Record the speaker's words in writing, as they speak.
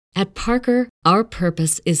At Parker, our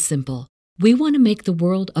purpose is simple. We want to make the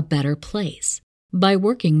world a better place by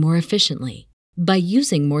working more efficiently, by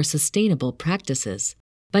using more sustainable practices,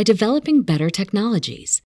 by developing better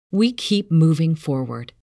technologies. We keep moving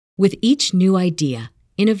forward. With each new idea,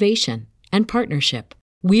 innovation, and partnership,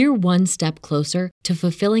 we're one step closer to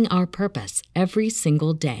fulfilling our purpose every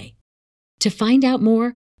single day. To find out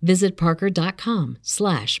more, visit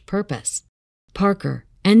parker.com/purpose. Parker,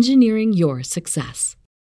 engineering your success.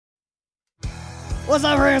 What's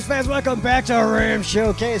up, Rams fans? Welcome back to our Rams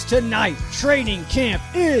Showcase. Tonight, training camp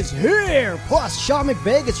is here. Plus, Sean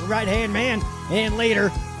McVay gets right-hand man. And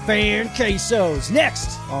later, Fan Quesos.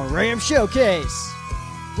 Next on Rams Showcase.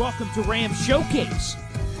 Welcome to Rams Showcase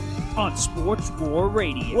on Sports War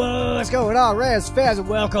Radio. What's going on, Rams fans?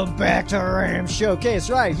 Welcome back to Rams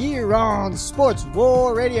Showcase right here on Sports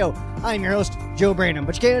War Radio. I'm your host, Joe Brandon,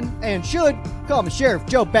 but you can and should call me Sheriff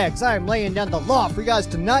Joe Beggs. I'm laying down the law for you guys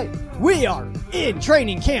tonight. We are in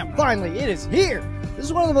training camp. Finally, it is here. This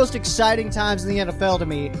is one of the most exciting times in the NFL to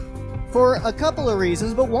me for a couple of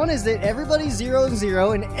reasons, but one is that everybody's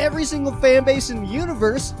 0-0 and every single fan base in the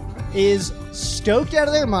universe is stoked out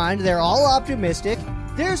of their mind. They're all optimistic.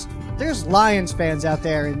 There's Lions fans out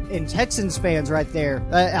there and Texans fans right there,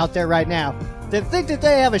 out there right now that think that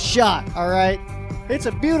they have a shot, all right? It's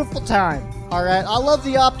a beautiful time, all right? I love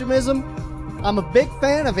the optimism. I'm a big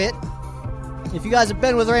fan of it. If you guys have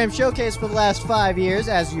been with Rams Showcase for the last 5 years,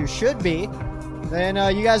 as you should be, then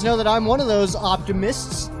you guys know that I'm one of those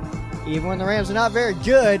optimists. Even when the Rams are not very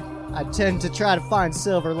good, I tend to try to find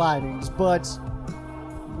silver linings. But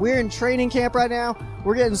we're in training camp right now.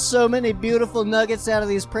 We're getting so many beautiful nuggets out of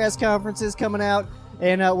these press conferences coming out.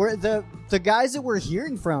 And we're the guys that we're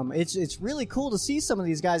hearing from, it's really cool to see some of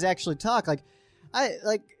these guys actually talk.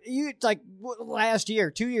 Last year,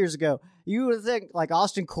 2 years ago, you would think like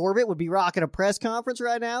Austin Corbett would be rocking a press conference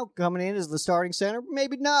right now, coming in as the starting center.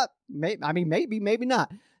 Maybe not. Maybe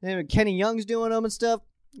not. And Kenny Young's doing them and stuff.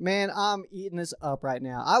 Man, I'm eating this up right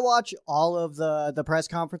now. I watch all of the press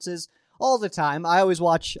conferences all the time.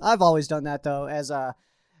 I've always done that though, as the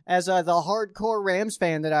hardcore Rams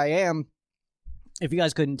fan that I am. If you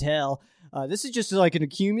guys couldn't tell, this is just like an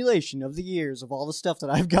accumulation of the years of all the stuff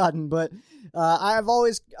that I've gotten. But I've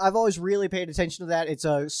always really paid attention to that. It's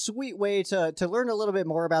a sweet way to learn a little bit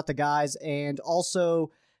more about the guys and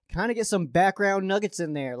also kind of get some background nuggets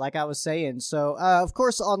in there, like I was saying. So, of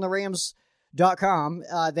course, on the Rams.com,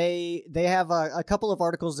 they have a couple of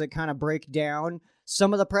articles that kind of break down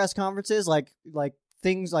some of the press conferences, like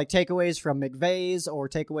things like takeaways from McVay's or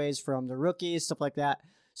takeaways from the rookies, stuff like that.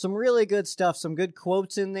 Some really good stuff, some good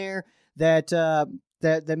quotes in there that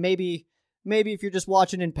maybe if you're just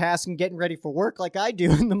watching in passing, getting ready for work like I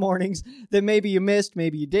do in the mornings, that maybe you missed,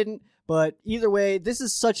 maybe you didn't. But either way, this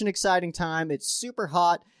is such an exciting time. It's super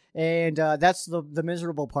hot, and that's the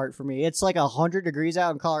miserable part for me. It's like 100 degrees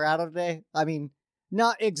out in Colorado today. I mean,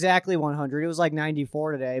 not exactly 100. It was like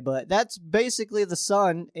 94 today, but that's basically the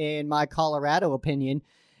sun in my Colorado opinion.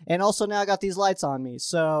 And also now I got these lights on me.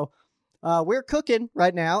 So we're cooking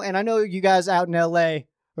right now, and I know you guys out in LA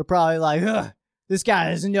are probably like, ugh, this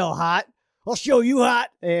guy doesn't know hot. I'll show you hot.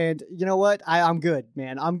 And you know what? I'm good,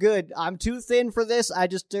 man. I'm good. I'm too thin for this. I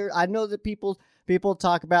know that people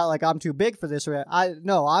talk about like I'm too big for this.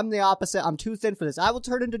 No, I'm the opposite. I'm too thin for this. I will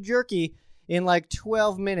turn into jerky in like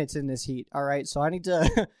 12 minutes in this heat. All right. So I need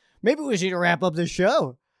to, maybe we should wrap up this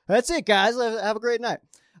show. That's it, guys. Have a great night.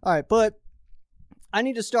 All right. But I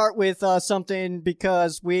need to start with something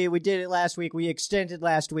because we did it last week. We extended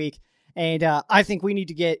last week. And I think we need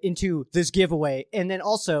to get into this giveaway. And then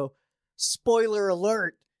also, spoiler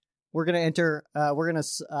alert, we're going to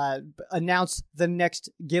announce the next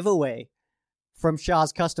giveaway from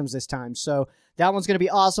Shaw's Customs this time. So that one's going to be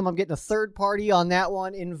awesome. I'm getting a third party on that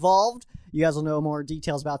one involved. You guys will know more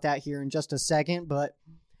details about that here in just a second. But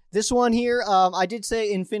this one here, I did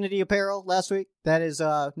say Infinity Apparel last week. That is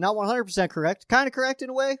not 100% correct. Kind of correct in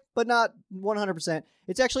a way, but not 100%.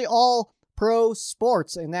 It's actually all Pro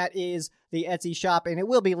Sports, and that is the Etsy shop, and it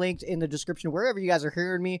will be linked in the description wherever you guys are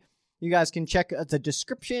hearing me. You guys can check the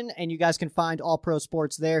description, and you guys can find All Pro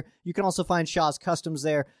Sports there. You can also find Shaw's Customs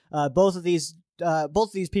there. Both of these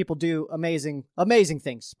people do amazing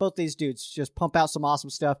things. Both these dudes just pump out some awesome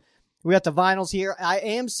stuff. We got the vinyls here. I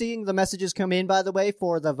am seeing the messages come in, by the way,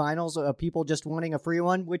 for the vinyls of people just wanting a free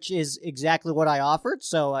one, which is exactly what I offered,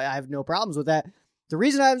 so I have no problems with that. The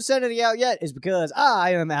reason I haven't sent any out yet is because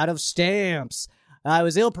I am out of stamps. I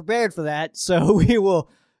was ill-prepared for that, so we will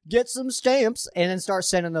get some stamps and then start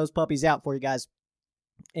sending those puppies out for you guys.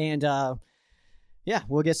 And, yeah,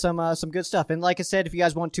 we'll get some good stuff. And like I said, if you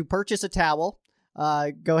guys want to purchase a towel,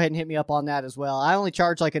 go ahead and hit me up on that as well. I only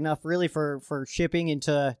charge like enough really for shipping and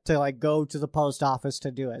to like go to the post office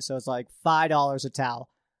to do it. So it's like $5 a towel.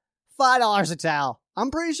 $5 a towel. I'm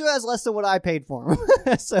pretty sure that's less than what I paid for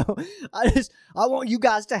them. So I want you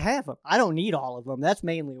guys to have them. I don't need all of them. That's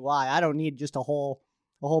mainly why. I don't need just a whole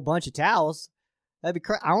bunch of towels. That'd be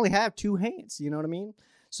I only have 2 hands. You know what I mean?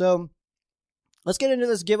 So let's get into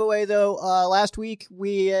this giveaway, though. Last week,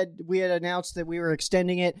 we had announced that we were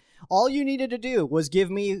extending it. All you needed to do was give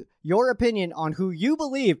me your opinion on who you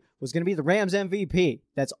believe was going to be the Rams MVP.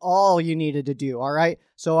 That's all you needed to do, all right?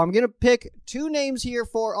 So I'm going to pick 2 names here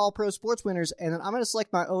for All-Pro Sports winners, and then I'm going to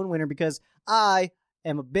select my own winner because I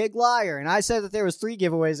am a big liar, and I said that there was 3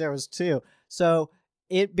 giveaways. There was 2. So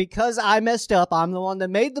because I messed up, I'm the one that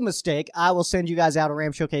made the mistake, I will send you guys out a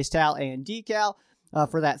Ram Showcase towel and decal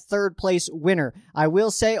for that 3rd place winner. I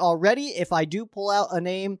will say already, if I do pull out a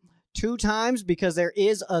name 2 times, because there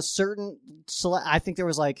is a certain, I think there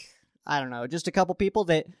was like, I don't know, just a couple people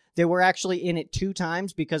that were actually in it 2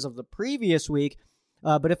 times because of the previous week.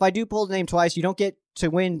 But if I do pull the name twice, you don't get to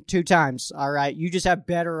win 2 times, all right? You just have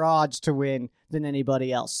better odds to win than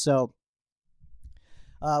anybody else. So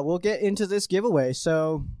we'll get into this giveaway.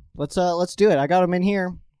 So let's do it. I got them in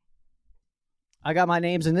here. I got my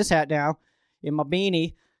names in this hat now, in my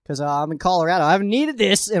beanie, because I'm in Colorado. I haven't needed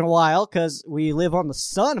this in a while because we live on the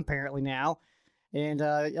sun apparently now, and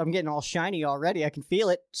I'm getting all shiny already. I can feel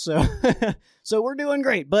it. So so we're doing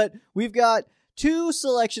great. But we've got 2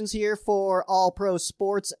 selections here for All Pro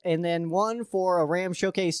Sports, and then 1 for a Ram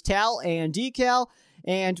Showcase towel and decal.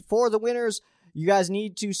 And for the winners, you guys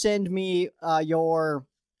need to send me your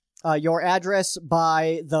address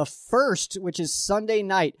by the 1st, which is Sunday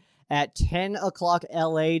night at 10 o'clock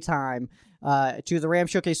LA time. To the Ram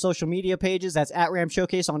Showcase social media pages. That's at Ram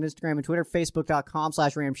Showcase on Instagram and Twitter,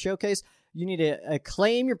 Facebook.com/Ram Showcase. You need to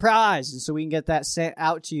claim your prize so we can get that sent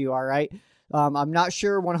out to you, all right? I'm not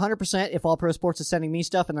sure 100% if All Pro Sports is sending me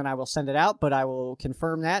stuff, and then I will send it out, but I will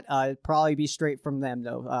confirm that. It'll probably be straight from them,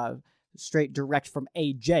 though, straight direct from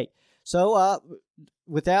AJ. So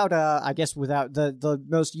without the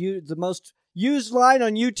most used line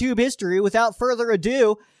on YouTube history, without further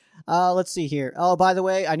ado, let's see here. Oh, by the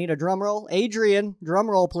way, I need a drum roll. Adrian, drum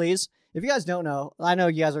roll, please. If you guys don't know, I know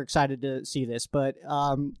you guys are excited to see this, but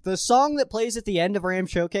the song that plays at the end of Ram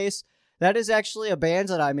Showcase, that is actually a band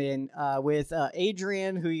that I'm in with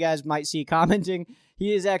Adrian, who you guys might see commenting.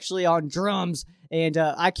 He is actually on drums, and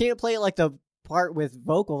I can't play like the part with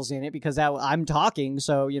vocals in it because I'm talking,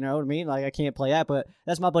 so you know what I mean? Like I can't play that, but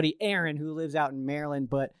that's my buddy Aaron who lives out in Maryland,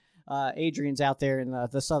 but Adrian's out there in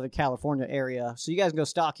the Southern California area. So you guys can go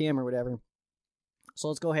stalk him or whatever. So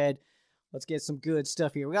let's go ahead. Let's get some good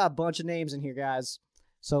stuff here. We got a bunch of names in here, guys.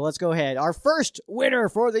 So let's go ahead. Our first winner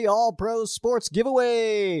for the All Pro Sports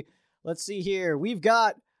giveaway. Let's see here. We've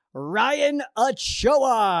got Ryan Ochoa.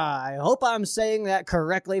 I hope I'm saying that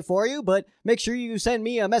correctly for you, but make sure you send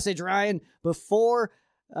me a message, Ryan, before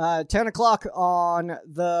 10 o'clock on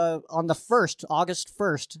the 1st, August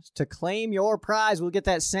 1st, to claim your prize. We'll get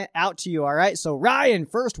that sent out to you, all right? So, Ryan,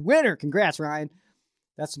 first winner. Congrats, Ryan.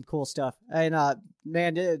 That's some cool stuff. And,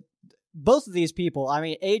 man, both of these people, I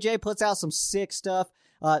mean, AJ puts out some sick stuff.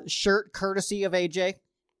 Shirt courtesy of AJ.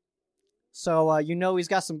 So, you know he's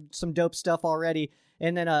got some dope stuff already.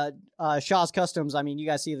 And then Shaw's Customs, I mean, you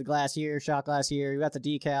guys see the glass here, shot glass here. You got the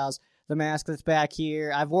decals, the mask that's back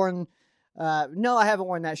here. I've worn... no, I haven't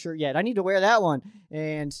worn that shirt yet. I need to wear that one.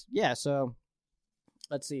 And yeah, so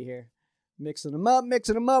let's see here. Mixing them up.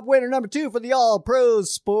 Winner number 2 for the All Pro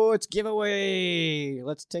Sports giveaway.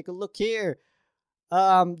 Let's take a look here.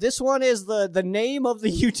 This one is the name of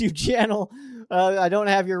the YouTube channel. I don't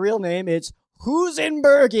have your real name. It's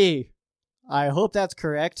Hoosenbergie. I hope that's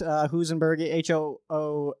correct. Hoosenbergie,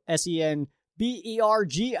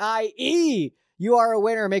 Hosenbergie. You are a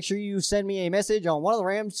winner. Make sure you send me a message on one of the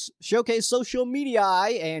Rams Showcase social media,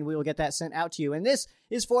 and we will get that sent out to you. And this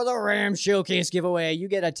is for the Rams Showcase giveaway. You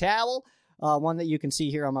get a towel, one that you can see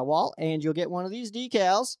here on my wall, and you'll get one of these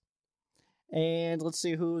decals. And let's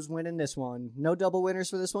see who's winning this one. No double winners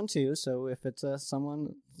for this one, too, so if it's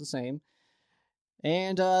someone, it's the same.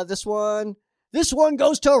 And this one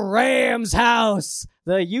goes to Rams House,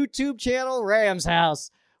 the YouTube channel Rams House,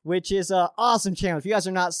 which is an awesome channel. If you guys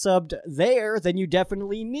are not subbed there, then you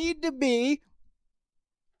definitely need to be.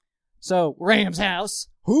 So, Rams House,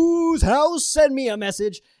 whose house? Send me a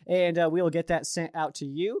message, and we'll get that sent out to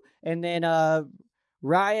you. And then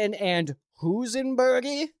Ryan and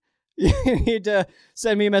Hoosenbergie, you need to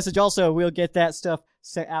send me a message also. We'll get that stuff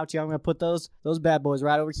sent out to you. I'm going to put those bad boys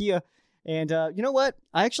right over here. And you know what?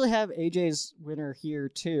 I actually have AJ's winner here,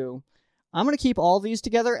 too. I'm going to keep all these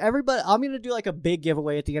together. Everybody, I'm going to do like a big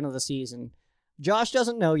giveaway at the end of the season. Josh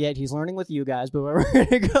doesn't know yet. He's learning with you guys, but we're going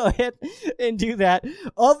to go ahead and do that.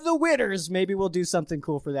 Of the winners, maybe we'll do something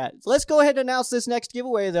cool for that. So let's go ahead and announce this next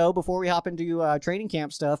giveaway, though, before we hop into training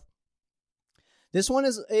camp stuff. This one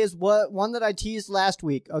is one that I teased last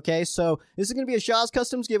week, okay? So this is going to be a Shaw's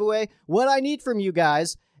Customs giveaway. What I need from you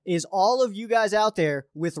guys is all of you guys out there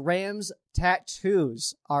with Rams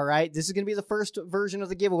tattoos, all right? This is going to be the first version of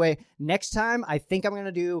the giveaway. Next time, I think I'm going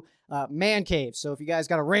to do Man Cave. So if you guys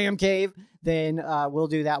got a Ram Cave, then we'll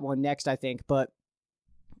do that one next, I think. But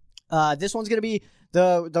this one's going to be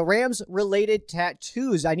the Rams-related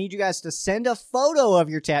tattoos. I need you guys to send a photo of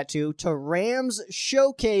your tattoo to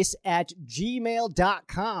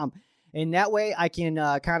ramsshowcase@gmail.com. And that way I can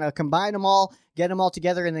kind of combine them all, get them all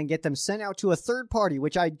together, and then get them sent out to a third party,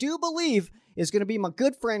 which I do believe is going to be my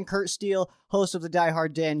good friend Kurt Steele, host of the Die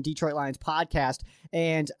Hard Den Detroit Lions podcast.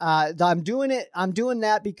 And I'm doing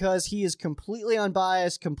that because he is completely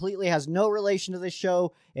unbiased, completely has no relation to this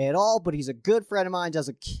show at all, but he's a good friend of mine, does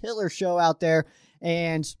a killer show out there,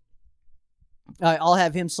 and I'll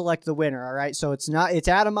have him select the winner, all right? So it's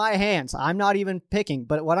out of my hands. I'm not even picking,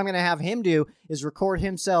 but what I'm going to have him do is record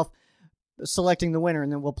himself selecting the winner,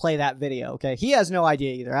 and then we'll play that video, okay? He has no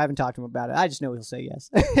idea either. I haven't talked to him about it. I just know he'll say yes.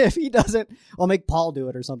 If he doesn't, I'll make Paul do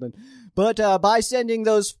it or something. But by sending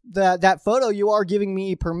that photo, you are giving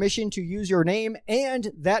me permission to use your name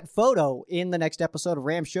and that photo in the next episode of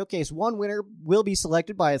Rams Showcase. One winner will be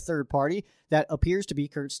selected by a third party. That appears to be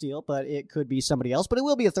Kurt Steele, but it could be somebody else, but it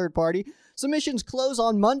will be a third party. Submissions close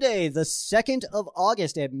on Monday, the 2nd of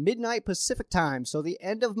August at midnight Pacific time. So the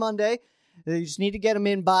end of Monday. You just need to get them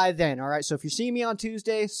in by then, all right? So if you see me on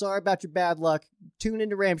Tuesday, sorry about your bad luck. Tune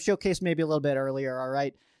into Ram Showcase maybe a little bit earlier, all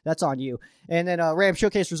right? That's on you. And then Ram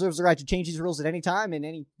Showcase reserves the right to change these rules at any time, and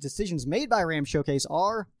any decisions made by Ram Showcase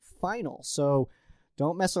are final. So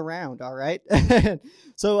don't mess around, all right?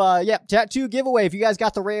 So, yeah, tattoo giveaway. If you guys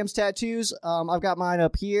got the Rams tattoos, I've got mine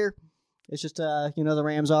up here. It's just, the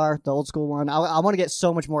Rams are, the old school one. I want to get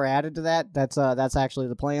so much more added to that. That's actually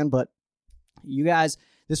the plan, but you guys...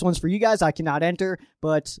 This one's for you guys. I cannot enter,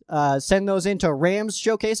 but send those into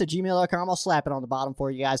ramsshowcase@gmail.com. I'll slap it on the bottom for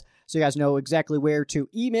you guys so you guys know exactly where to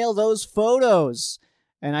email those photos.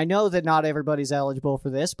 And I know that not everybody's eligible for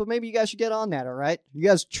this, but maybe you guys should get on that, all right? You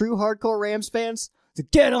guys true hardcore Rams fans, to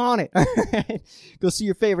get on it. Go see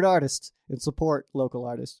your favorite artist and support local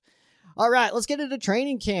artists. All right, let's get into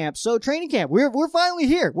training camp. So training camp, we're finally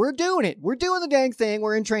here. We're doing it. We're doing the dang thing.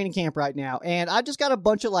 We're in training camp right now. And I just got a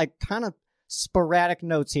bunch of kind of sporadic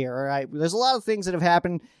notes here, all right? There's a lot of things that have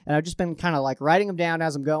happened, and I've just been kind of writing them down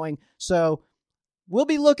as I'm going. So we'll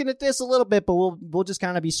be looking at this a little bit, but we'll just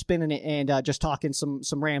kind of be spinning it and just talking some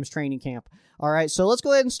Rams training camp. All right, so let's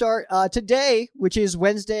go ahead and start today, which is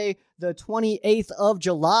Wednesday, the 28th of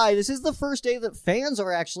July. This is the first day that fans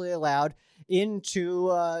are actually allowed into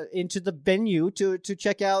the venue to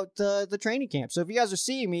check out the training camp. So if you guys are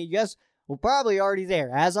seeing me, you guys well, probably already there.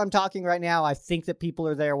 As I'm talking right now, I think that people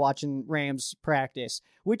are there watching Rams practice,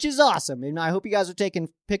 which is awesome. And I hope you guys are taking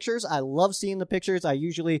pictures. I love seeing the pictures. I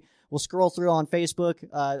usually will scroll through on Facebook.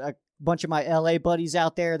 A bunch of my LA buddies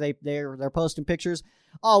out there, they're posting pictures.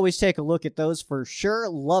 Always take a look at those for sure.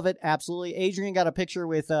 Love it, absolutely. Adrian got a picture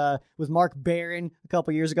with Mark Barron a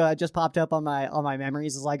couple years ago. It just popped up on my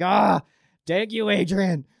memories. It's like, thank you,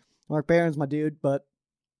 Adrian. Mark Barron's my dude, but.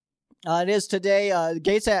 It is today.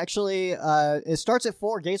 Gates actually, it starts at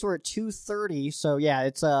 4. Gates were at 2:30. So yeah,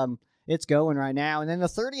 it's going right now. And then the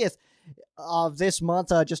 30th of this month,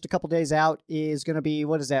 just a couple days out, is going to be,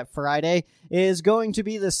 what is that, Friday, is going to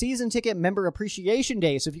be the season ticket member appreciation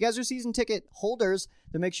day. So if you guys are season ticket holders,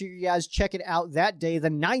 then make sure you guys check it out that day. The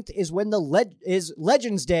 9th is when is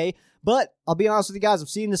Legends Day. But I'll be honest with you guys, I've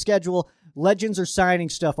seen the schedule. Legends are signing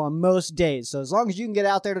stuff on most days. So as long as you can get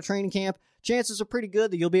out there to training camp, chances are pretty good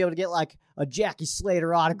that you'll be able to get a Jackie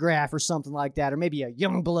Slater autograph or something like that, or maybe a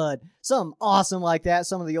Youngblood, something awesome like that.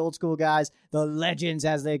 Some of the old school guys, the legends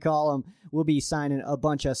as they call them, will be signing a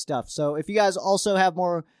bunch of stuff. So if you guys also have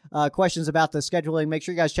more questions about the scheduling, make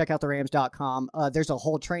sure you guys check out therams.com. There's a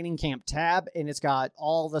whole training camp tab, and it's got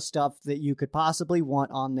all the stuff that you could possibly want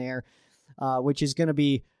on there, which is going to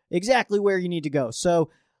be exactly where you need to go. So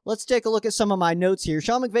let's take a look at some of my notes here.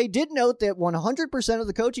 Sean McVay did note that 100% of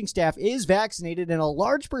the coaching staff is vaccinated, and a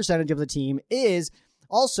large percentage of the team is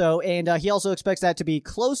also, and he also expects that to be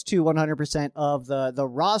close to 100% of the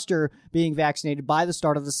roster being vaccinated by the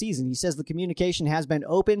start of the season. He says the communication has been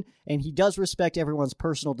open, and he does respect everyone's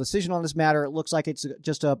personal decision on this matter. It looks like it's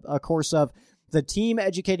just a course of the team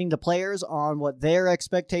educating the players on what their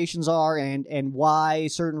expectations are and why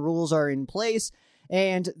certain rules are in place.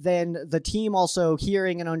 and then the team also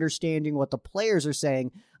hearing and understanding what the players are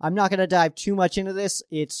saying. I'm not going to dive too much into this.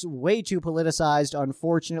 It's way too politicized,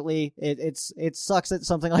 unfortunately. It sucks that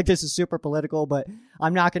something like this is super political, but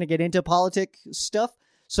I'm not going to get into politic stuff.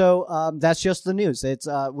 So that's just the news. It's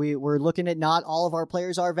we're looking at not all of our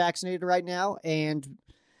players are vaccinated right now, and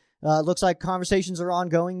looks like conversations are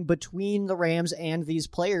ongoing between the Rams and these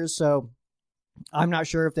players. So I'm not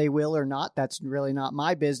sure if they will or not. That's really not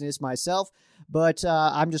my business myself. But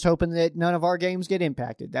I'm just hoping that none of our games get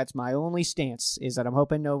impacted. That's my only stance, is that I'm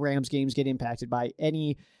hoping no Rams games get impacted by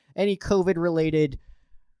any COVID-related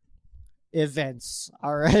events.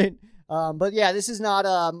 All right. But yeah, this is not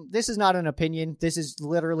an opinion. This is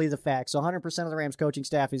literally the facts. So 100% of the Rams coaching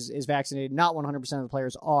staff is vaccinated. Not 100% of the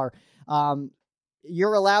players are.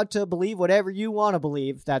 You're allowed to believe whatever you want to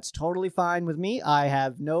believe. That's totally fine with me. I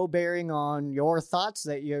have no bearing on your thoughts.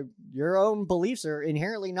 That your own beliefs are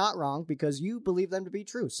inherently not wrong because you believe them to be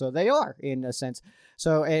true. So they are, in a sense.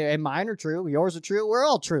 So, and mine are true. Yours are true. We're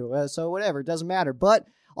all true. So whatever, it doesn't matter. But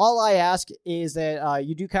all I ask is that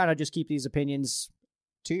you do kind of just keep these opinions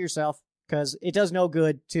to yourself, because it does no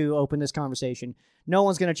good to open this conversation. No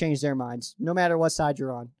one's going to change their minds, no matter what side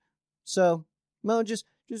you're on. So, well, just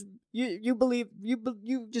you believe,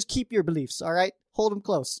 you just keep your beliefs, all right? Hold them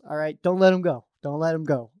close, all right? Don't let them go. Don't let them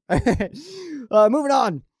go. Moving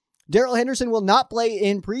on. Darrell Henderson will not play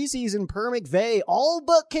in preseason per McVay, all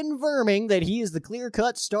but confirming that he is the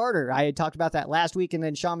clear-cut starter. I had talked about that last week, and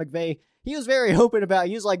then Sean McVay, he was very open about it.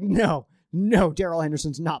 He was like, no, Darrell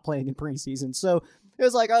Henderson's not playing in preseason. So it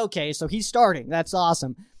was like, okay, so he's starting. That's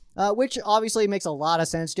awesome. Which obviously makes a lot of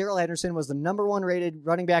sense. Darrell Henderson was the number 1 rated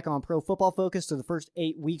running back on Pro Football Focus through the first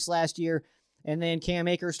 8 weeks last year. And then Cam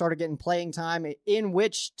Akers started getting playing time, in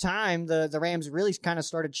which time the Rams really kind of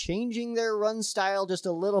started changing their run style just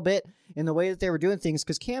a little bit in the way that they were doing things.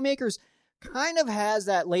 Because Cam Akers kind of has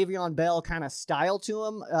that Le'Veon Bell kind of style to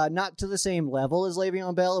him. Not to the same level as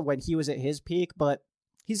Le'Veon Bell when he was at his peak, but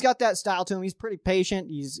he's got that style to him. He's pretty patient.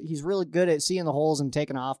 He's really good at seeing the holes and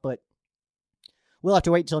taking off, but we'll have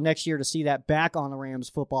to wait until next year to see that back on the Rams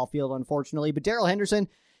football field, unfortunately. But Darrell Henderson,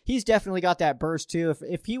 he's definitely got that burst too.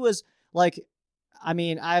 If he was like, I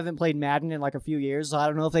mean, I haven't played Madden in like a few years, so I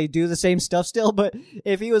don't know if they do the same stuff still, but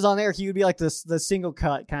if he was on there, he would be like the single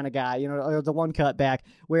cut kind of guy, or the one cut back,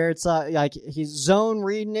 where it's like he's zone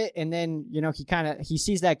reading it, and then, he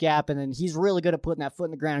sees that gap, and then he's really good at putting that foot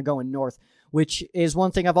in the ground and going north, which is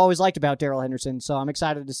one thing I've always liked about Darrell Henderson. So I'm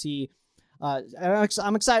excited to see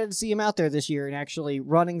I'm excited to see him out there this year and actually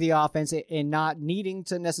running the offense and not needing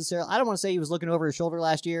to necessarily, I don't want to say he was looking over his shoulder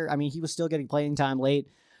last year. I mean, he was still getting playing time late,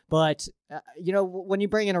 but when you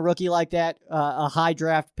bring in a rookie like that, a high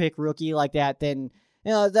draft pick rookie like that, then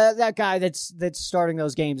that guy that's starting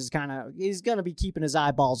those games he's going to be keeping his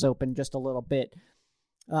eyeballs open just a little bit.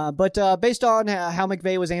 But based on how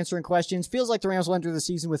McVay was answering questions, feels like the Rams will enter the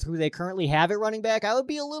season with who they currently have at running back. I would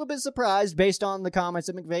be a little bit surprised based on the comments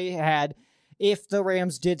that McVay had if the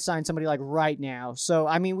Rams did sign somebody like right now. So,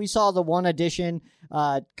 I mean, we saw the one addition,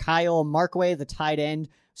 Kyle Markway, the tight end.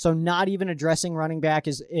 So not even addressing running back,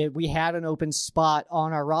 we had an open spot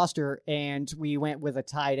on our roster and we went with a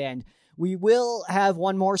tight end. We will have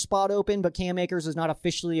one more spot open, but Cam Akers is not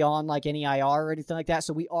officially on like any IR or anything like that.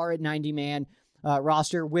 So we are at 90-man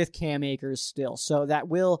roster with Cam Akers still. So that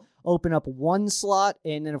will open up one slot.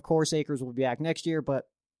 And then, of course, Akers will be back next year. But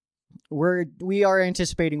we are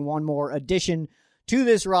anticipating one more addition to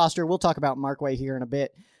this roster. We'll talk about Markway here in a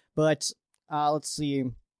bit. But let's see.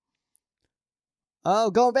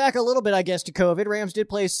 Going back a little bit, I guess, to COVID, Rams did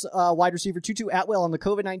place wide receiver Tutu Atwell on the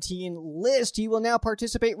COVID-19 list. He will now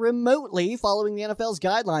participate remotely following the NFL's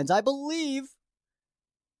guidelines. I believe,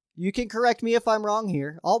 you can correct me if I'm wrong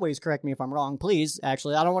here. Always correct me if I'm wrong, please.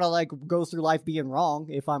 Actually, I don't want to go through life being wrong.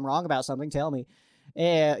 If I'm wrong about something, tell me.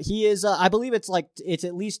 He is, I believe it's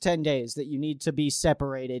at least 10 days that you need to be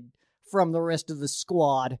separated from the rest of the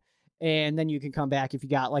squad. And then you can come back if you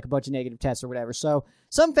got a bunch of negative tests or whatever. So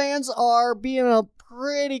some fans are being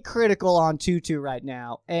pretty critical on Tutu right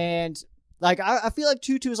now. And I feel like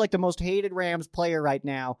Tutu is the most hated Rams player right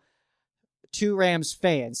now to Rams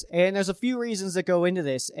fans. And there's a few reasons that go into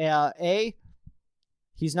this.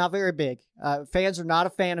 He's not very big. Fans are not a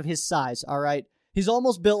fan of his size. All right. He's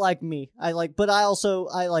almost built like me. I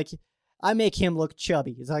make him look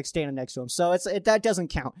chubby. It's like standing next to him. So that doesn't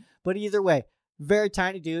count. But either way, very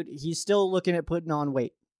tiny dude. He's still looking at putting on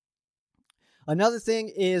weight. Another thing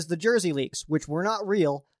is the jersey leaks, which were not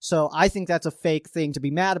real. So I think that's a fake thing to be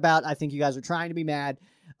mad about. I think you guys are trying to be mad.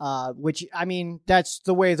 which, I mean, that's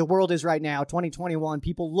the way the world is right now. 2021,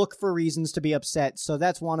 people look for reasons to be upset. So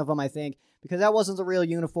that's one of them, I think, because that wasn't the real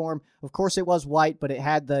uniform. Of course, it was white, but it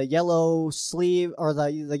had the yellow sleeve or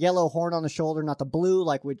the yellow horn on the shoulder, not the blue,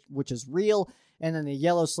 like which is real, and then the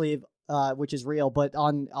yellow sleeve, which is real. But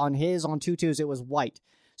on Tutu's, it was white.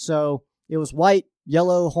 So it was white,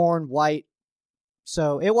 yellow horn, white.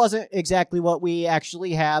 So it wasn't exactly what we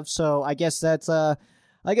actually have. So I guess that's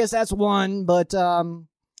one. But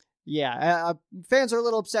yeah, fans are a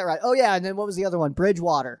little upset, right? Oh yeah, and then what was the other one?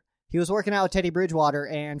 Bridgewater. He was working out with Teddy Bridgewater,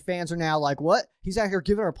 and fans are now like, what? He's out here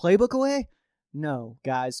giving our playbook away? No,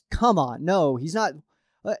 guys, come on. No, he's not.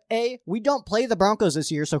 We don't play the Broncos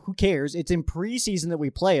this year, so who cares? It's in preseason that we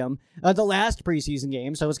play them, the last preseason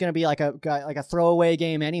game, so it's going to be like a throwaway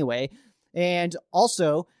game anyway. And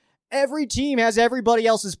also, every team has everybody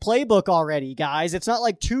else's playbook already, guys. It's not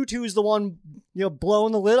like Tutu's the one,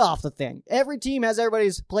 blowing the lid off the thing. Every team has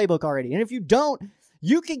everybody's playbook already, and if you don't,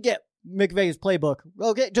 you can get McVay's playbook.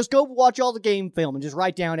 Okay, just go watch all the game film and just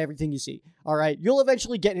write down everything you see. All right, you'll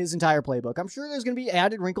eventually get his entire playbook. I'm sure there's going to be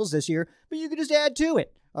added wrinkles this year, but you can just add to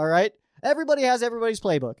it. All right, everybody has everybody's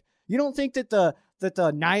playbook. You don't think that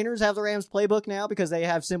the Niners have the Rams playbook now because they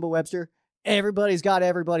have Simba Webster? Everybody's got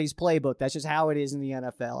everybody's playbook. That's just how it is in the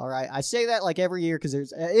NFL. All right, I say that like every year because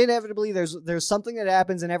there's inevitably there's something that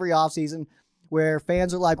happens in every offseason where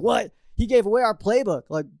fans are like, what? He gave away our playbook.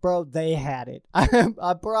 Like, bro, they had it.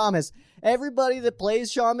 I promise. Everybody that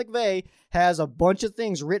plays Sean McVay has a bunch of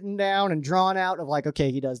things written down and drawn out of like,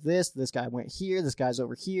 okay, he does this. This guy went here. This guy's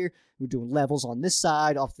over here. We're doing levels on this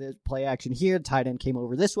side, off the play action here. The tight end came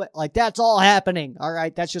over this way. Like, that's all happening. All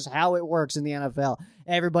right. That's just how it works in the NFL.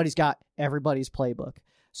 Everybody's got everybody's playbook.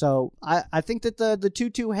 So I think that the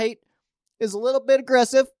Tutu hate is a little bit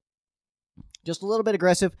aggressive. Just a little bit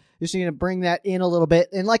aggressive. Just need to bring that in a little bit.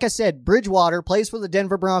 And like I said, Bridgewater plays for the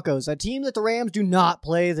Denver Broncos, a team that the Rams do not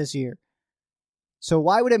play this year. So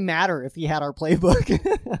why would it matter if he had our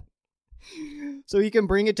playbook? So he can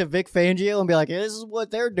bring it to Vic Fangio and be like, hey, this is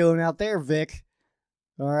what they're doing out there, Vic.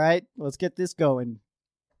 All right, let's get this going.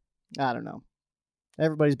 I don't know.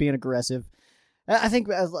 Everybody's being aggressive. I think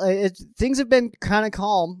things have been kind of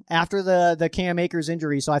calm after the Cam Akers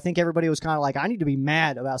injury, so I think everybody was kind of like, I need to be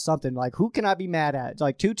mad about something. Like, who can I be mad at? It's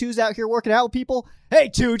like, Tutu's out here working out with people? Hey,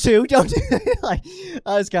 Tutu, don't do that. Like,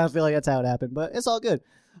 I just kind of feel like that's how it happened, but it's all good.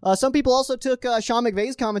 Some people also took Sean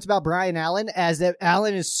McVay's comments about Brian Allen as that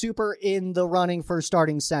Allen is super in the running for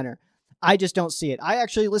starting center. I just don't see it. I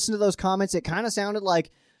actually listened to those comments. It kind of sounded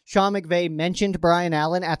like Sean McVay mentioned Brian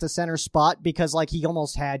Allen at the center spot because, like, he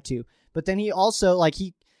almost had to. But then he also, like,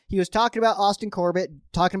 he was talking about Austin Corbett,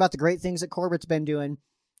 talking about the great things that Corbett's been doing.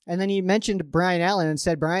 And then he mentioned Brian Allen and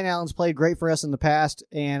said, Brian Allen's played great for us in the past,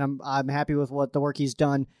 and I'm happy with what the work he's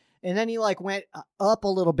done. And then he, like, went up a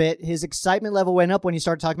little bit. His excitement level went up when he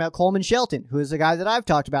started talking about Coleman Shelton, who is a guy that I've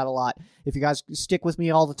talked about a lot. If you guys stick with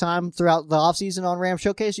me all the time throughout the offseason on Ram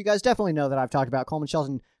Showcase, you guys definitely know that I've talked about Coleman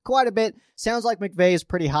Shelton quite a bit. Sounds like McVay is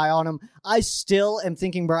pretty high on him. I still am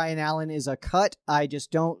thinking Brian Allen is a cut. I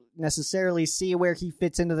just don't necessarily see where he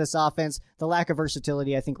fits into this offense. The lack of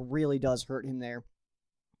versatility, I think, really does hurt him there.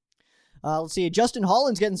 Let's see. Justin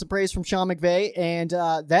Holland's getting some praise from Sean McVay, and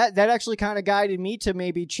that actually kind of guided me to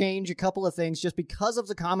maybe change a couple of things just because of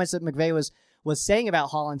the comments that McVay was saying about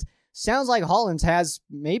Hollins. Sounds like Hollins has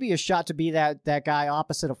maybe a shot to be that guy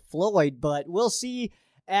opposite of Floyd, but we'll see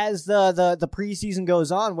as the preseason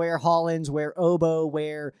goes on where Hollins, where Obo,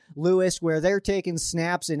 where Lewis, where they're taking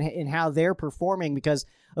snaps and how they're performing, because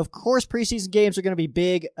of course preseason games are going to be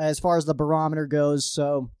big as far as the barometer goes,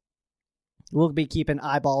 so we'll be keeping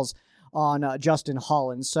eyeballs on Justin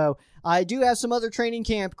Hollins. So I do have some other training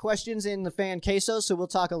camp questions in the fan queso, so we'll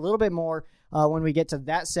talk a little bit more when we get to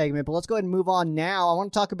that segment. But let's go ahead and move on now. I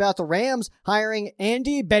want to talk about the Rams hiring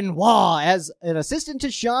Andy Benoit as an assistant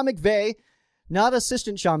to Sean McVay. Not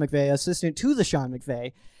assistant Sean McVay, assistant to the Sean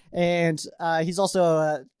McVay. And he's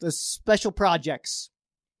also the special projects,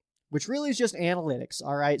 which really is just analytics,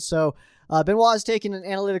 all right? So Benoit has taken an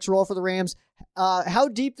analytics role for the Rams. How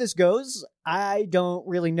deep this goes, I don't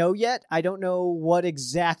really know yet. I don't know what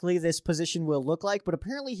exactly this position will look like, but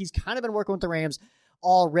apparently he's kind of been working with the Rams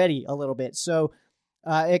already a little bit. So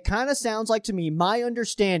it kind of sounds like to me, my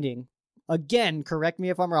understanding, again, correct me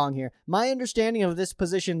if I'm wrong here, my understanding of this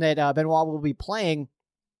position that Benoit will be playing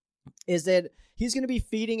is that he's going to be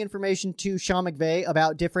feeding information to Sean McVay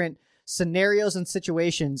about different scenarios and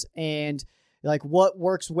situations and like what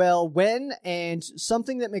works well when, and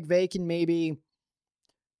something that McVay can maybe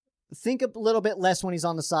think a little bit less when he's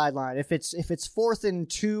on the sideline. If it's 4th and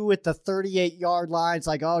 2 at the 38-yard line, it's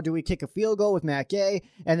like, oh, do we kick a field goal with Matt Gay?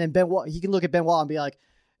 And then Benoit, he can look at Benoit and be like,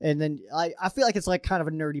 And then I feel like it's like kind of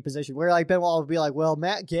a nerdy position where like Benoit would be like, well,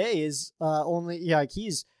 Matt Gay is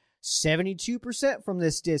he's 72% from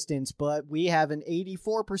this distance, but we have an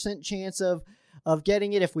 84% chance of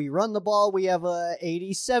getting it. If we run the ball, we have a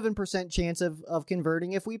 87% chance of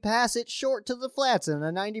converting if we pass it short to the flats, and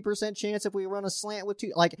a 90% chance if we run a slant with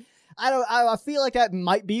two. Like, I feel like that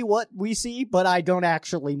might be what we see, but I don't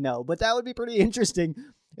actually know. But that would be pretty interesting.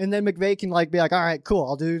 And then McVay can like be like, all right, cool,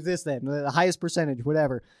 I'll do this then, the highest percentage,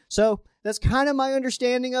 whatever. So that's kind of my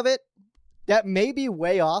understanding of it. That may be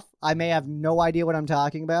way off. I may have no idea what I'm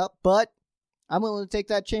talking about, but I'm willing to take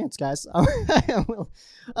that chance, guys. I'm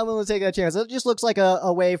willing to take that chance. It just looks like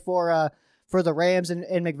a way for the Rams and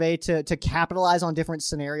McVay to capitalize on different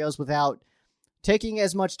scenarios without taking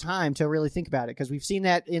as much time to really think about it, because we've seen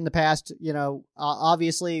that in the past.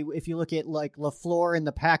 Obviously, if you look at like LaFleur and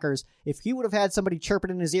the Packers, if he would have had somebody chirping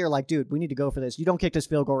in his ear like, dude, we need to go for this. You don't kick this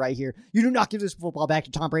field goal right here. You do not give this football back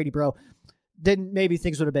to Tom Brady, bro. Then maybe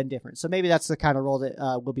things would have been different. So maybe that's the kind of role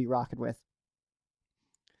that we'll be rocking with.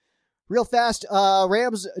 Real fast,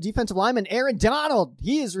 Rams defensive lineman Aaron Donald.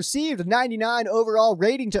 He has received a 99 overall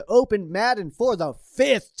rating to open Madden for the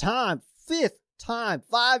fifth time,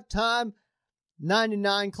 5-time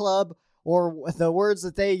 99 club, or the words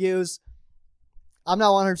that they use. I'm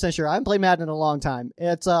not 100% sure. I haven't played Madden in a long time.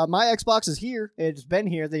 It's my Xbox is here. It's been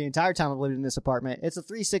here the entire time I've lived in this apartment. It's a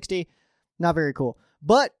 360. Not very cool.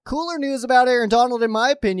 But cooler news about Aaron Donald, in my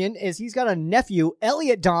opinion, is he's got a nephew,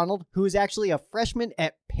 Elliot Donald, who is actually a freshman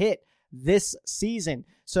at Pitt this season.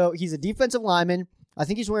 So he's a defensive lineman. I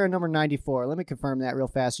think he's wearing number 94. Let me confirm that real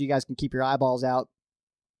fast so you guys can keep your eyeballs out.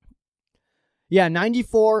 Yeah,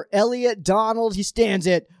 94, Elliot Donald. He stands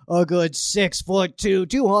at a good 6'2",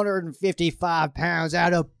 255 pounds,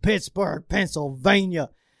 out of Pittsburgh, Pennsylvania.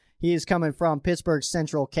 He is coming from Pittsburgh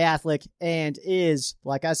Central Catholic and is,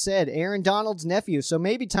 like I said, Aaron Donald's nephew. So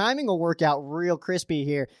maybe timing will work out real crispy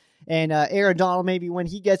here. And Aaron Donald, maybe when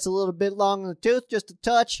he gets a little bit long in the tooth, just a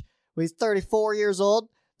touch, when he's 34 years old,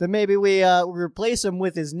 then maybe we replace him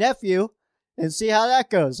with his nephew and see how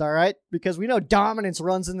that goes, all right? Because we know dominance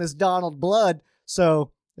runs in this Donald blood,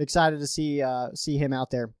 so excited to see him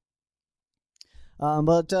out there.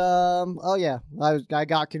 Oh yeah, I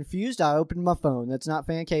got confused. I opened my phone. That's not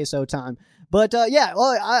Fan Queso time. But yeah,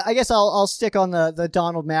 well, I guess I'll stick on the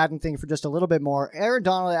Donald Madden thing for just a little bit more. Aaron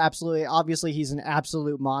Donald, absolutely, obviously, he's an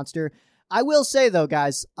absolute monster. I will say though,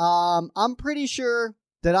 guys, I'm pretty sure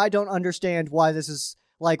that I don't understand why this is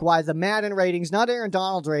like why the Madden ratings, not Aaron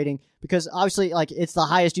Donald's rating, because obviously like it's the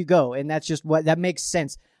highest you go, and that's just what that makes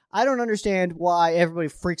sense. I don't understand why everybody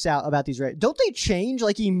freaks out about these ratings. Don't they change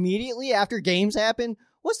like immediately after games happen?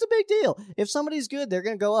 What's the big deal? If somebody's good, they're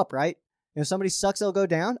going to go up, right? If somebody sucks, they'll go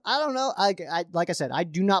down. I don't know. I like I said, I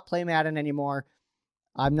do not play Madden anymore.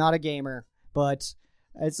 I'm not a gamer, but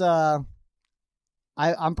it's I'm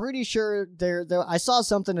pretty sure I saw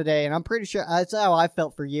something today, and I'm pretty sure that's how I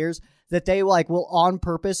felt for years, that they like will on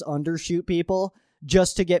purpose undershoot people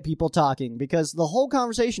just to get people talking, because the whole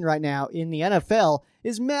conversation right now in the NFL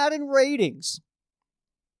is Madden ratings.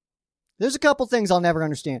 There's a couple things I'll never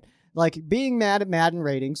understand, like being mad at Madden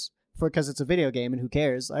ratings because it's a video game and who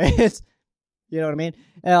cares? It's, you know what I mean?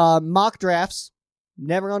 Mock drafts,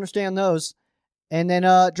 never understand those. And then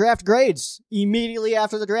draft grades immediately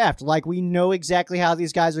after the draft, like we know exactly how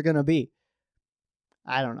these guys are going to be.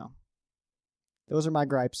 I don't know. Those are my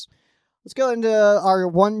gripes. Let's go into our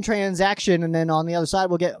one transaction, and then on the other side,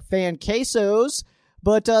 we'll get Fan Quesos.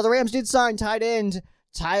 But the Rams did sign tight end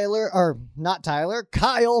Kyle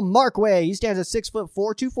Markway. He stands at 6'4",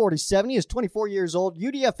 247. He is 24 years old.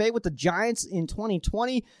 UDFA with the Giants in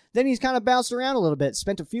 2020. Then he's kind of bounced around a little bit.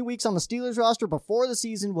 Spent a few weeks on the Steelers roster before the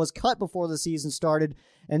season, was cut before the season started,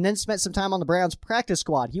 and then spent some time on the Browns practice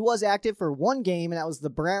squad. He was active for one game, and that was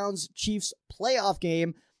the Browns-Chiefs playoff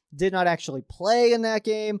game. Did not actually play in that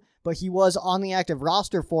game, but he was on the active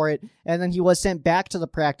roster for it, and then he was sent back to the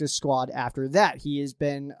practice squad after that. He has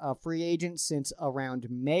been a free agent since around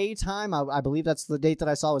May time. I believe that's the date that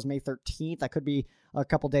I saw was May 13th. I could be a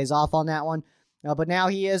couple days off on that one. But now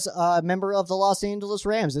he is a member of the Los Angeles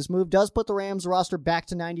Rams. This move does put the Rams roster back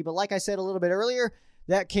to 90, but like I said a little bit earlier,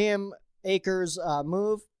 that Cam Akers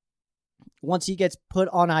move, once he gets put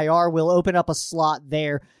on IR, will open up a slot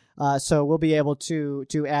there. So we'll be able to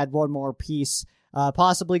add one more piece,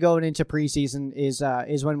 possibly going into preseason is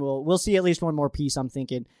when we'll see at least one more piece. I'm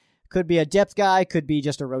thinking could be a depth guy, could be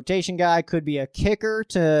just a rotation guy, could be a kicker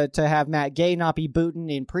to have Matt Gay not be booting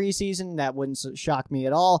in preseason. That wouldn't shock me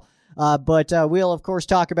at all. But we'll of course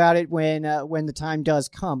talk about it when the time does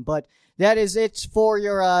come. But that is it for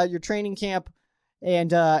your training camp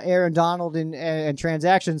and Aaron Donald and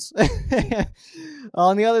transactions.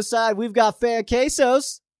 On the other side, we've got Fan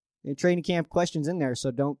Quesos and training camp questions in there,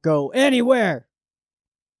 so don't go anywhere.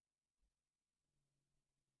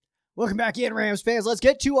 Welcome back in, Rams fans. Let's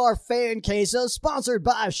get to our Fan Quesos, sponsored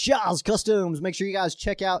by Shaw's Customs. Make sure you guys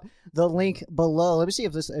check out the link below. Let me see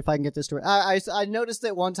if I can get this to work. I noticed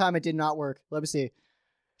that one time it did not work. Let me see.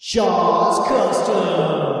 Shaw's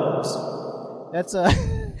Customs. That's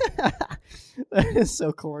that is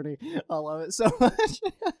so corny. I love it so much.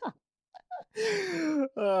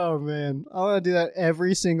 Oh man, I want to do that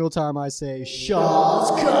every single time I say Shaw's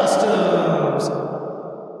Customs.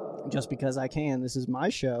 Just because I can. This is my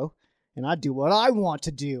show, and I do what I want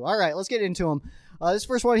to do. All right, let's get into them. This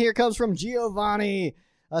first one here comes from Giovanni.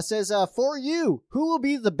 Says, for you, who will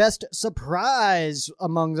be the best surprise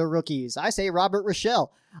among the rookies? I say Robert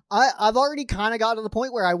Rochelle. I've already kind of got to the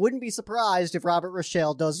point where I wouldn't be surprised if Robert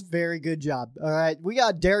Rochelle does a very good job. All right, we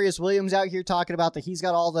got Darius Williams out here talking about that he's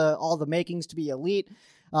got all the makings to be elite.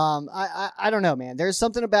 I don't know, man. There's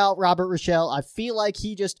something about Robert Rochelle. I feel like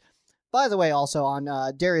he just. By the way, also on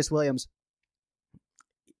Darius Williams,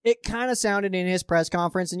 it kind of sounded in his press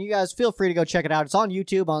conference, and you guys feel free to go check it out. It's on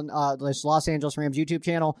YouTube on the Los Angeles Rams YouTube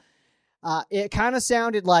channel. It kind of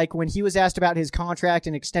sounded like when he was asked about his contract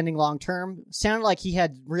and extending long term, sounded like he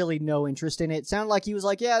had really no interest in it. Sounded like he was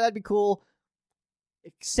like, yeah, that'd be cool.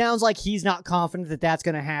 It sounds like he's not confident that that's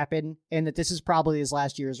going to happen and that this is probably his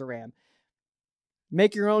last year as a Ram.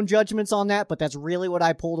 Make your own judgments on that, but that's really what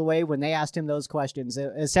I pulled away when they asked him those questions.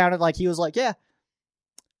 It sounded like he was like, yeah,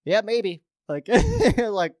 maybe. Like,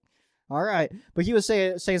 like, all right. But he was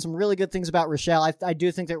saying some really good things about Rochelle. I do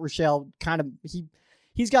think that Rochelle kind of,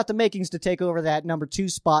 he's got the makings to take over that number 2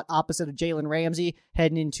 spot opposite of Jalen Ramsey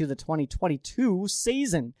heading into the 2022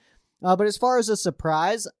 season. But as far as a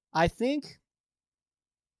surprise, I think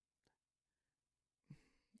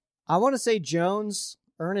I want to say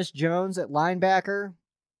Ernest Jones at linebacker.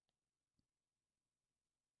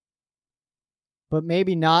 But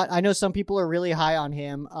maybe not. I know some people are really high on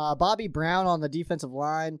him. Bobby Brown on the defensive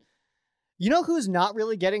line. You know who's not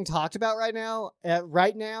really getting talked about right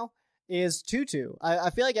now? Is Tutu.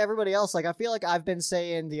 I feel like everybody else, I feel like I've been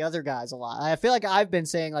saying the other guys a lot. I feel like I've been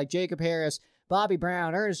saying like Jacob Harris, Bobby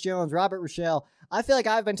Brown, Ernest Jones, Robert Rochelle. I feel like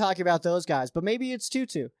I've been talking about those guys, but maybe it's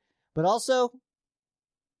Tutu. But also,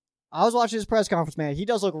 I was watching his press conference, man. He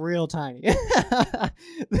does look real tiny.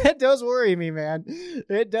 That does worry me, man.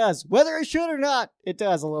 It does. Whether it should or not, it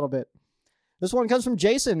does a little bit. This one comes from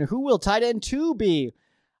Jason. Who will tight end 2 be?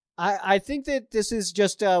 I think that this is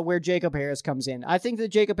just where Jacob Harris comes in. I think that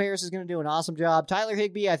Jacob Harris is going to do an awesome job. Tyler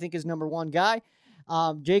Higbee, I think, is number 1 guy.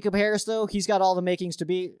 Jacob Harris, though, he's got all the makings to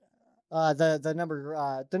be the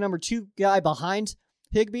number 2 guy behind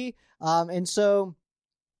Higbee. And so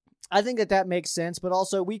I think that makes sense, but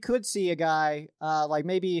also we could see a guy like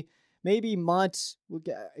maybe Munt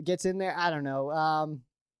gets in there. I don't know.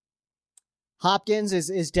 Hopkins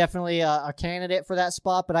is definitely a candidate for that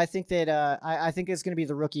spot, but I think that I think it's going to be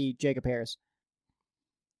the rookie Jacob Harris.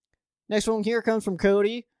 Next one here comes from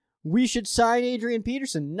Cody. We should sign Adrian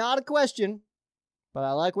Peterson. Not a question, but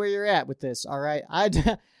I like where you're at with this. All right,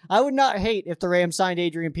 I would not hate if the Rams signed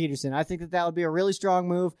Adrian Peterson. I think that would be a really strong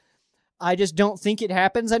move. I just don't think it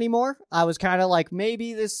happens anymore. I was kind of like,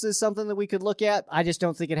 maybe this is something that we could look at. I just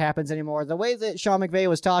don't think it happens anymore. The way that Sean McVay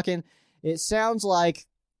was talking, it sounds like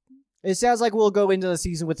we'll go into the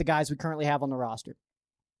season with the guys we currently have on the roster.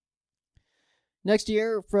 Next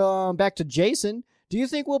year, back to Jason. Do you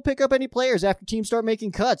think we'll pick up any players after teams start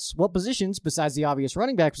making cuts? What positions, besides the obvious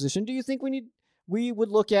running back position, do you think we would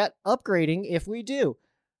look at upgrading if we do?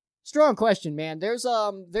 Strong question, man. There's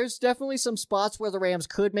definitely some spots where the Rams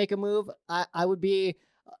could make a move. I would be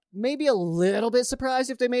maybe a little bit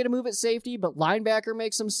surprised if they made a move at safety, but linebacker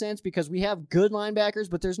makes some sense because we have good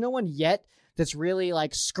linebackers, but there's no one yet that's really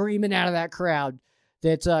like screaming out of that crowd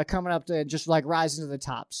that's coming up to just like rising to the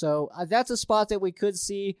top. So that's a spot that we could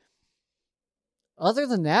see. Other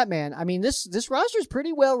than that, man, I mean, this roster is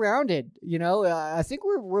pretty well-rounded. You know, I think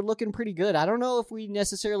we're looking pretty good. I don't know if we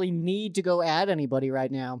necessarily need to go add anybody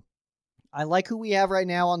right now. I like who we have right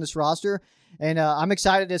now on this roster, and I'm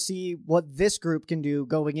excited to see what this group can do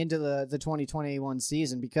going into the 2021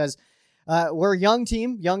 season because we're a young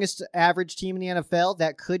team, youngest average team in the NFL.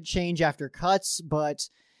 That could change after cuts, but,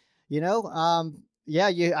 you know,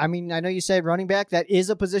 I mean, I know you said running back. That is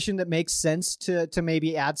a position that makes sense to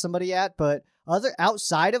maybe add somebody at, but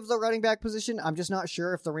outside of the running back position, I'm just not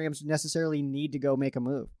sure if the Rams necessarily need to go make a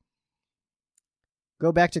move.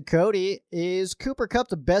 Go back to Cody. Is Cooper Kupp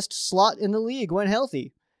the best slot in the league when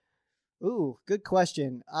healthy? Ooh, good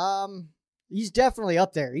question. he's definitely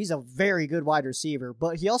up there. He's a very good wide receiver,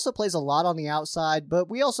 but he also plays a lot on the outside. But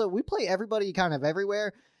we play everybody kind of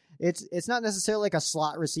everywhere. It's not necessarily like a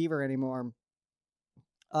slot receiver anymore.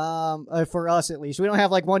 For us at least, we don't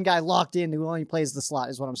have like one guy locked in who only plays the slot,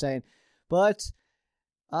 is what I'm saying. But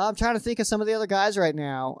I'm trying to think of some of the other guys right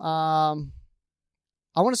now.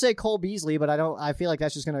 I want to say Cole Beasley, but I feel like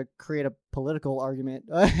that's just going to create a political argument.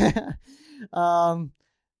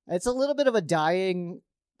 It's a little bit of a dying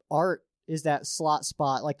art, is that slot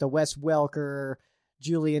spot, like the Wes Welker,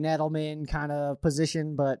 Julian Edelman kind of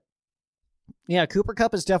position. But yeah, Cooper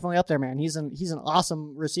Kupp is definitely up there, man. He's an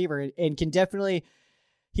awesome receiver and can definitely,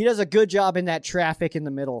 he does a good job in that traffic in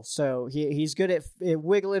the middle. So he's good at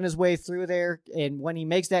wiggling his way through there. And when he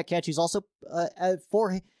makes that catch, he's also,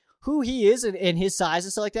 for who he is and his size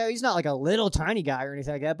and stuff like that, he's not like a little tiny guy or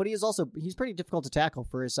anything like that, but he's pretty difficult to tackle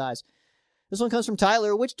for his size. This one comes from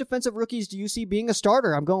Tyler. Which defensive rookies do you see being a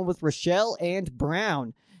starter? I'm going with Rochelle and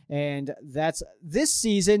Brown. And that's this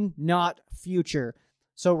season, not future.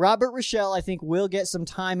 So Robert Rochelle, I think, will get some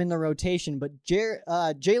time in the rotation, but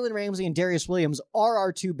Jalen Ramsey and Darius Williams are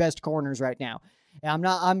our two best corners right now. And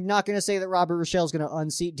I'm not going to say that Robert Rochelle is going to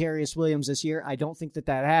unseat Darius Williams this year. I don't think that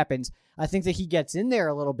happens. I think that he gets in there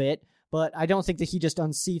a little bit, but I don't think that he just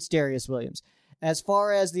unseats Darius Williams. As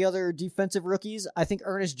far as the other defensive rookies, I think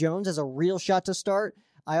Ernest Jones has a real shot to start.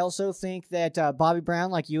 I also think that Bobby Brown,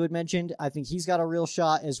 like you had mentioned, I think he's got a real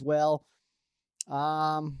shot as well.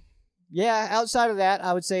 Yeah, outside of that,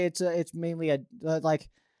 I would say it's mainly I'm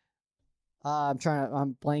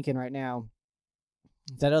blanking right now.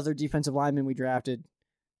 That other defensive lineman we drafted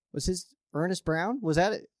was his Ernest Brown. Was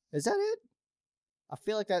that it? Is that it? I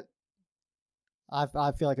feel like that.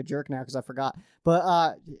 I feel like a jerk now because I forgot.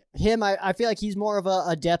 But him, I feel like he's more of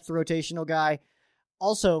a depth rotational guy.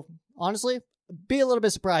 Also, honestly, be a little bit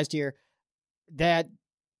surprised here that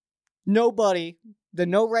no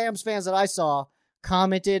Rams fans that I saw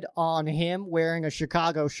commented on him wearing a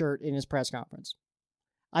Chicago shirt in his press conference.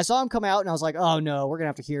 I saw him come out and I was like, oh no, we're going to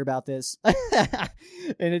have to hear about this.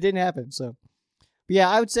 And it didn't happen. So, but yeah,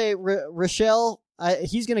 I would say Rochelle,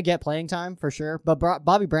 he's going to get playing time for sure. But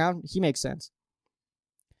Bobby Brown, he makes sense.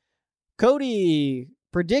 Cody,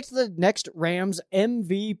 predict the next Rams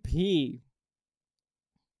MVP.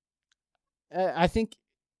 I think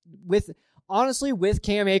with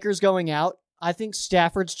Cam Akers going out, I think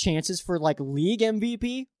Stafford's chances for like league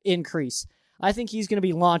MVP increase. I think he's going to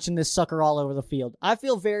be launching this sucker all over the field. I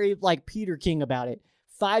feel very like Peter King about it.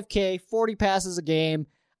 5K, 40 passes a game.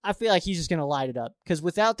 I feel like he's just going to light it up because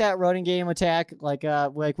without that running game attack, like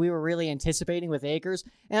we were really anticipating with Akers,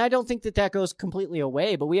 and I don't think that goes completely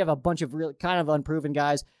away, but we have a bunch of real kind of unproven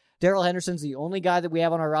guys. Darrell Henderson's the only guy that we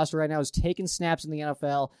have on our roster right now who's taking snaps in the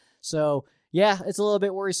NFL. So yeah, it's a little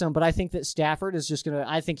bit worrisome, but I think that Stafford is just going to,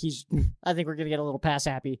 I think we're going to get a little pass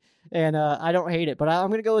happy, and I don't hate it, but I'm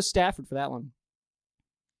going to go with Stafford for that one.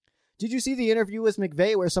 Did you see the interview with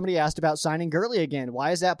McVay where somebody asked about signing Gurley again? Why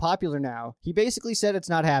is that popular now? He basically said it's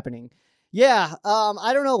not happening. Yeah,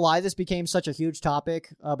 I don't know why this became such a huge topic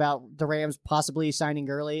about the Rams possibly signing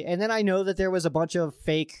Gurley. And then I know that there was a bunch of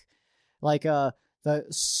fake, like the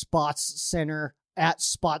Spots Center, at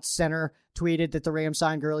Spots Center tweeted that the Rams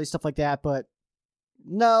signed Gurley, stuff like that. But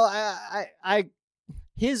no,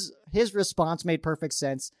 his response made perfect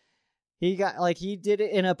sense. He did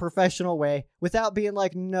it in a professional way without being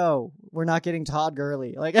like, no, we're not getting Todd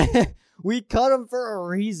Gurley. Like, we cut him for a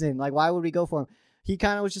reason. Like, why would we go for him? He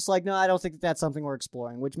kind of was just like, no, I don't think that's something we're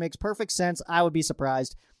exploring, which makes perfect sense. I would be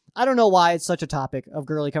surprised. I don't know why it's such a topic of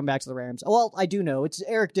Gurley coming back to the Rams. Well, I do know. It's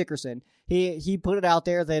Eric Dickerson. He put it out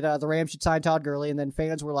there that the Rams should sign Todd Gurley, and then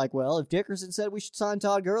fans were like, well, if Dickerson said we should sign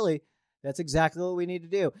Todd Gurley, that's exactly what we need to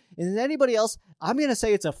do. And then anybody else, I'm going to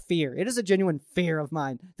say it's a fear. It is a genuine fear of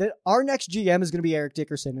mine that our next GM is going to be Eric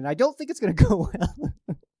Dickerson, and I don't think it's going to go well.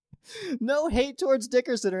 No hate towards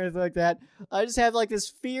Dickerson or anything like that. I just have like this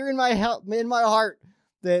fear in my heart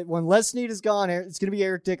that when Les Snead is gone, it's going to be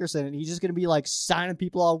Eric Dickerson, and he's just going to be like signing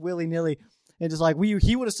people all willy-nilly. And just like,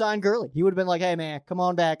 he would have signed Gurley. He would have been like, hey, man, come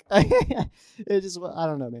on back. It just, I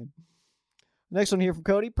don't know, man. Next one here from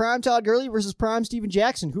Cody. Prime Todd Gurley versus Prime Steven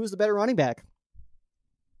Jackson. Who is the better running back?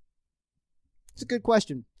 It's a good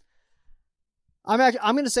question. I'm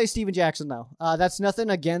going to say Steven Jackson, though. That's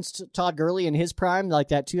nothing against Todd Gurley in his prime. Like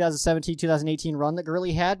that 2017-2018 run that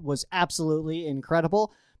Gurley had was absolutely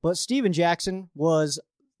incredible. But Steven Jackson was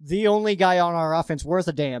the only guy on our offense worth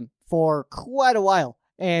a damn for quite a while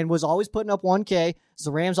and was always putting up 1K. He's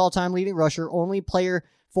the Rams' all-time leading rusher, only player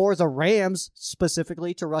for the Rams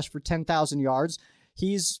specifically to rush for 10,000 yards.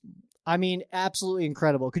 He's, absolutely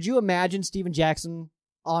incredible. Could you imagine Steven Jackson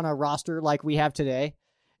on a roster like we have today?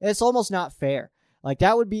 It's almost not fair. Like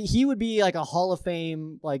he would be like a Hall of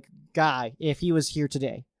Fame like guy if he was here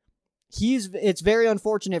today. It's very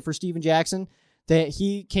unfortunate for Steven Jackson that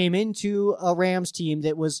he came into a Rams team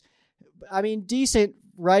that was, I mean, decent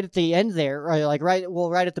right at the end there, right? Like right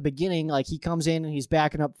at the beginning, like he comes in and he's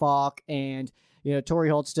backing up Falk and, Torrey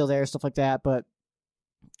Holt's still there, stuff like that. But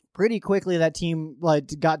pretty quickly that team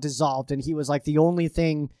like got dissolved and he was like the only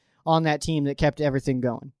thing on that team that kept everything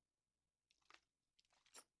going.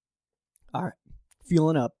 All right.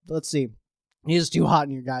 Fueling up. Let's see. It is too hot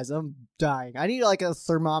in here, guys. I'm dying. I need like a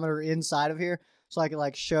thermometer inside of here so I can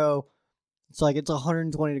like show. It's like it's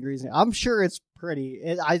 120 degrees. I'm sure it's pretty.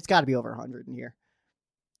 It's got to be over 100 in here.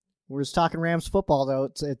 We're just talking Rams football, though.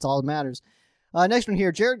 It's all that matters. Next one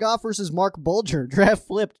here. Jared Goff versus Mark Bulger. Draft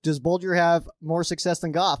flipped. Does Bulger have more success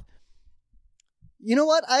than Goff? You know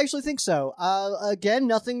what? I actually think so. Again,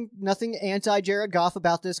 nothing anti-Jared Goff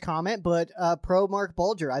about this comment, but pro Mark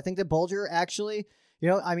Bulger. I think that Bulger actually,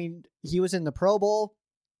 he was in the Pro Bowl.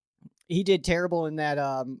 He did terrible in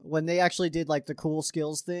that when they actually did like the cool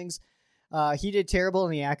skills things. He did terrible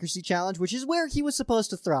in the accuracy challenge, which is where he was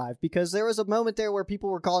supposed to thrive because there was a moment there where people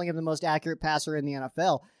were calling him the most accurate passer in the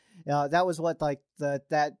NFL. That was what like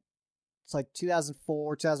it's like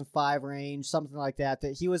 2004, 2005 range, something like that.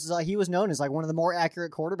 That he was known as like one of the more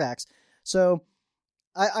accurate quarterbacks. So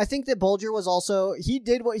I think that Bulger was also, he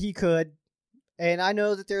did what he could. And I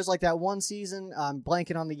know that there's like that one season, I'm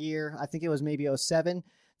blanking on the year, I think it was maybe 2007,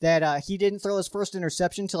 that he didn't throw his first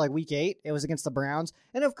interception till like week 8. It was against the Browns.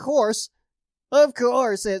 And of course, they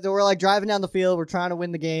were like driving down the field, we're trying to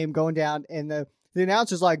win the game, going down, and the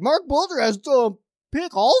announcer's like, Mark Bulger has thrown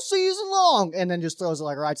pick all season long, and then just throws it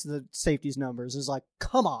like right to the safety's numbers. It's like,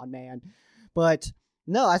 come on, man. But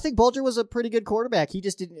no, I think Bulger was a pretty good quarterback. He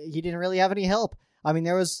didn't really have any help. I mean,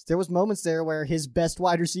 there was moments there where his best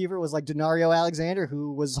wide receiver was like Denario Alexander,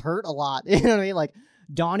 who was hurt a lot. You know what I mean? Like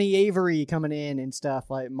Donnie Avery coming in and stuff,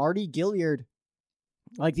 like Marty Gilliard.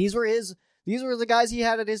 Like these were the guys he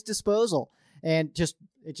had at his disposal, and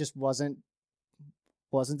it just wasn't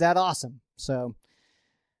that awesome. So.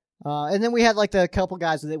 And then we had like the couple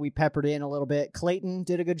guys that we peppered in a little bit. Clayton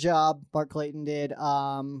did a good job. Bart Clayton did.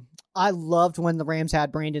 I loved when the Rams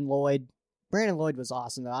had Brandon Lloyd. Brandon Lloyd was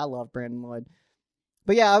awesome, though. I love Brandon Lloyd.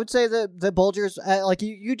 But yeah, I would say that the Bulgers, like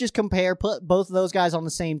you just put both of those guys on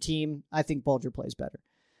the same team. I think Bulger plays better.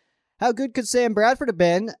 How good could Sam Bradford have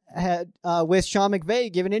been with Sean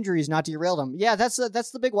McVay given injuries not derailed him? Yeah, that's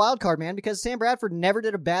the big wild card, man, because Sam Bradford never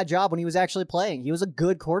did a bad job when he was actually playing. He was a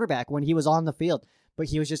good quarterback when he was on the field. But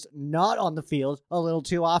he was just not on the field a little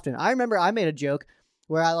too often. I remember I made a joke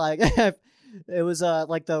where I like, it was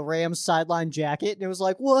like the Rams sideline jacket. And it was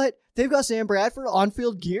like, what? They've got Sam Bradford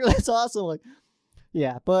on-field gear? That's awesome. Like,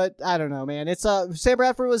 yeah, but I don't know, man. It's Sam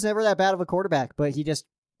Bradford was never that bad of a quarterback, but he just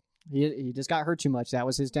got hurt too much. That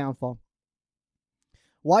was his downfall.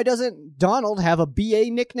 Why doesn't Donald have a BA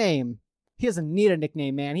nickname? He doesn't need a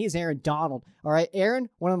nickname, man. He's Aaron Donald. All right, Aaron,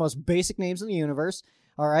 one of the most basic names in the universe.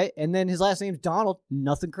 All right, and then his last name's Donald.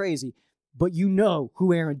 Nothing crazy. But you know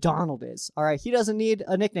who Aaron Donald is. All right, he doesn't need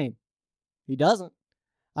a nickname. He doesn't.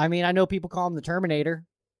 I mean, I know people call him the Terminator.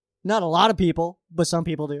 Not a lot of people, but some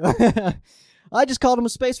people do. I just called him a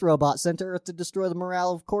space robot sent to Earth to destroy the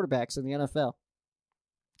morale of quarterbacks in the NFL.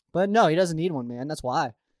 But no, he doesn't need one, man. That's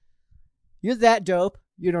why. You're that dope.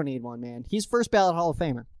 You don't need one, man. He's first ballot Hall of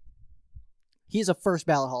Famer. He's a first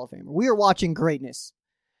ballot Hall of Famer. We are watching greatness.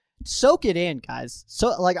 Soak it in, guys. So,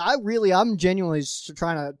 like, I'm genuinely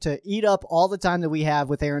trying to eat up all the time that we have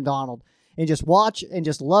with Aaron Donald and just watch and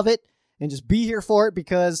just love it and just be here for it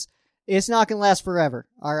because it's not going to last forever,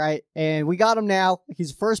 all right? And we got him now.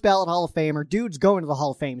 He's a first ballot Hall of Famer. Dude's going to the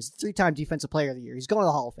Hall of Fame. He's a 3-time Defensive Player of the Year. He's going to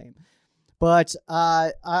the Hall of Fame. But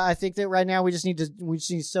I think that right now we just need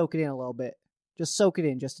to soak it in a little bit. Just soak it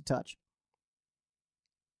in just a touch.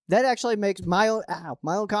 That actually makes my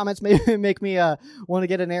own comments make me want to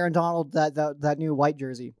get an Aaron Donald that new white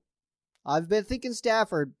jersey. I've been thinking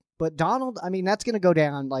Stafford, but Donald, I mean, that's going to go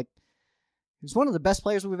down like he's one of the best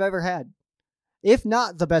players we've ever had, if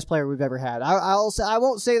not the best player we've ever had. I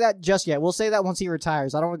won't say that just yet. We'll say that once he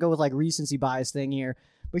retires. I don't want to go with like recency bias thing here,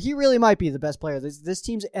 but he really might be the best player this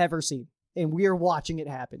team's ever seen, and we are watching it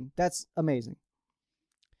happen. That's amazing.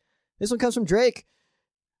 This one comes from Drake.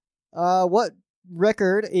 What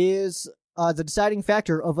record is the deciding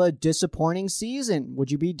factor of a disappointing season? Would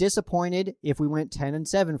you be disappointed if we went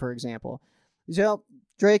 10-7, for example? So,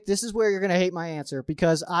 Drake, this is where you're going to hate my answer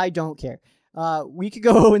because I don't care. We could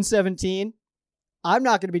go 0-17. I'm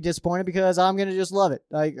not going to be disappointed because I'm going to just love it.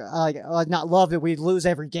 Like not love that we lose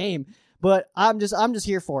every game, but I'm just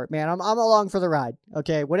here for it, man. I'm along for the ride.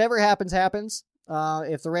 Okay, whatever happens.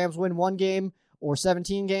 If the Rams win 1 game or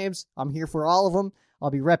 17 games, I'm here for all of them.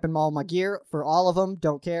 I'll be repping all my gear for all of them.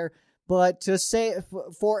 Don't care. But to say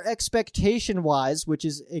for expectation-wise, which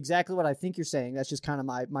is exactly what I think you're saying, that's just kind of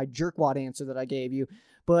my jerkwad answer that I gave you.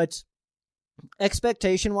 But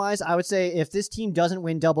expectation-wise, I would say if this team doesn't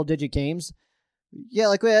win double-digit games, yeah,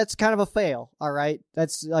 like that's kind of a fail, all right?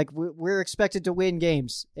 That's like we're expected to win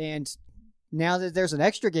games. And now that there's an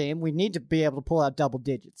extra game, we need to be able to pull out double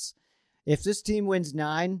digits. If this team wins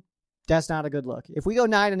 9, that's not a good look. If we go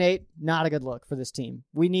 9-8, not a good look for this team.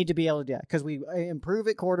 We need to be able to do that because we improve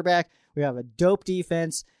at quarterback. We have a dope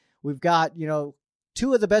defense. We've got,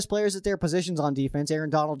 2 of the best players at their positions on defense, Aaron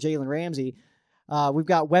Donald, Jalen Ramsey. We've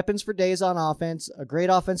got weapons for days on offense, a great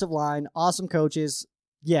offensive line, awesome coaches.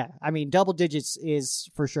 Yeah, I mean, double digits is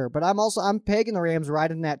for sure. But I'm pegging the Rams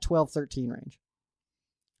right in that 12-13 range.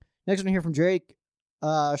 Next one here from Drake.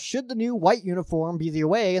 Should the new white uniform be the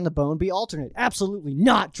away and the bone be alternate? Absolutely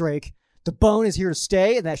not, Drake. The bone is here to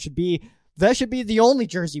stay, and that should be the only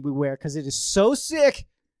jersey we wear because it is so sick,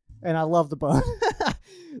 and I love the bone.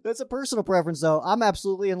 That's a personal preference, though. I'm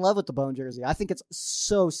absolutely in love with the bone jersey. I think it's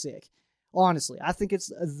so sick. Honestly, I think it's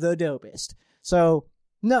the dopest. So,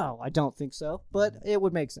 no, I don't think so, but it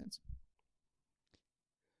would make sense.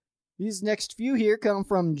 These next few here come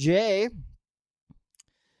from Jay.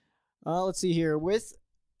 Let's see here. With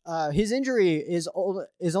his injury is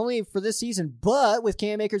only for this season, but with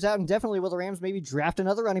Cam Akers out indefinitely, will the Rams maybe draft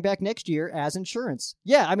another running back next year as insurance?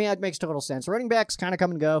 Yeah, I mean, that makes total sense. Running backs kind of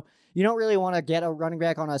come and go. You don't really want to get a running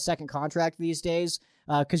back on a second contract these days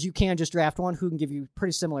because you can just draft one who can give you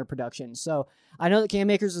pretty similar production. So I know that Cam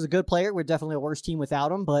Akers is a good player. We're definitely a worse team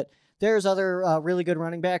without him, but there's other really good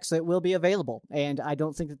running backs that will be available, and I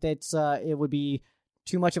don't think that it would be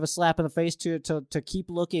too much of a slap in the face to keep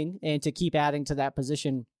looking and to keep adding to that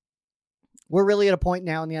position. We're really at a point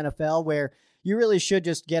now in the NFL where you really should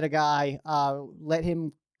just get a guy, let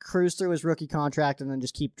him cruise through his rookie contract, and then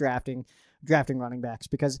just keep drafting running backs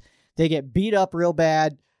because they get beat up real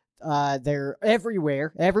bad. They're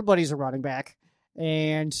everywhere. Everybody's a running back.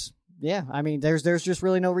 And yeah, I mean, there's just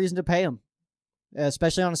really no reason to pay them,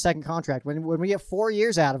 especially on a second contract. When we get 4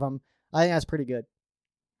 years out of them, I think that's pretty good.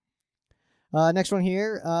 Next one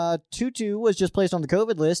here. Tutu was just placed on the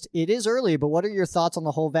COVID list. It is early, but what are your thoughts on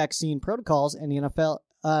the whole vaccine protocols and the NFL?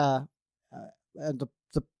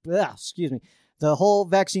 The whole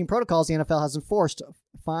vaccine protocols the NFL has enforced,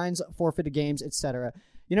 fines, forfeited games, etc.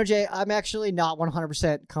 Jay, I'm actually not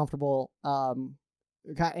 100% comfortable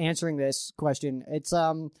answering this question. It's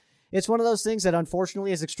one of those things that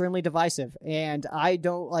unfortunately is extremely divisive, and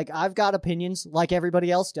I've got opinions like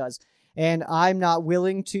everybody else does. And I'm not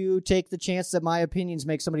willing to take the chance that my opinions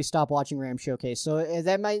make somebody stop watching Ram Showcase. So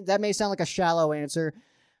that may sound like a shallow answer,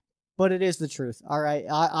 but it is the truth. All right,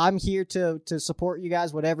 I'm here to support you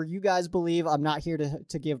guys, whatever you guys believe. I'm not here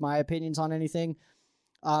to give my opinions on anything.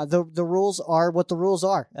 The rules are what the rules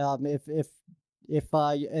are. If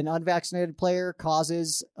an unvaccinated player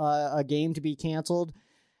causes a game to be canceled,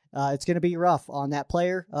 it's going to be rough on that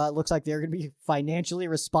player. It looks like they're going to be financially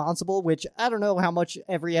responsible, which I don't know how much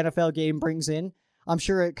every NFL game brings in. I'm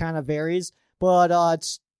sure it kind of varies, but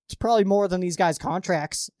it's probably more than these guys'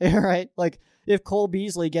 contracts, right? Like, if Cole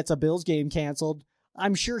Beasley gets a Bills game canceled,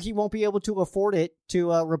 I'm sure he won't be able to afford it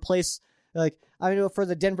to replace, I know for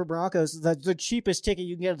the Denver Broncos, the cheapest ticket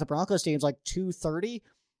you can get at the Broncos stadium is like $230,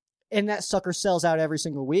 and that sucker sells out every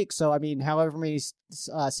single week. So, I mean, however many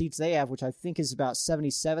seats they have, which I think is about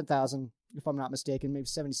 77,000, if I'm not mistaken, maybe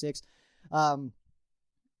 76.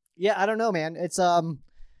 Yeah, I don't know, man. It's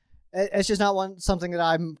just not something that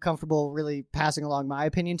I'm comfortable really passing along my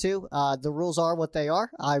opinion to. The rules are what they are.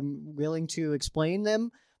 I'm willing to explain them,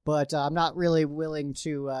 but I'm not really willing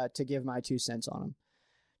to give my 2 cents on them.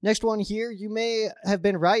 Next one here, you may have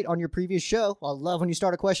been right on your previous show. I love when you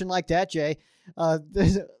start a question like that, Jay.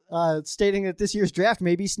 Stating that this year's draft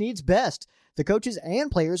may be Snead's best. The coaches and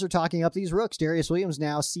players are talking up these rooks. Darius Williams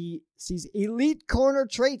now sees elite corner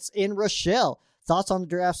traits in Rochelle. Thoughts on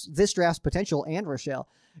this draft's potential and Rochelle?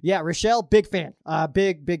 Yeah, Rochelle, big fan.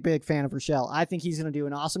 Big fan of Rochelle. I think he's going to do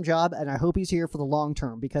an awesome job, and I hope he's here for the long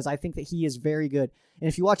term because I think that he is very good. And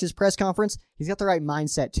if you watch his press conference, he's got the right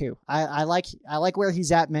mindset too. I like where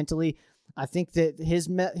he's at mentally. I think that his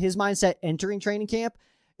mindset entering training camp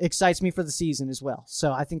excites me for the season as well.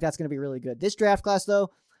 So I think that's going to be really good. This draft class, though,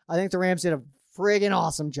 I think the Rams did a friggin'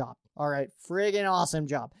 awesome job. All right, friggin' awesome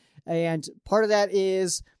job. And part of that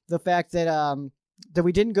is the fact that that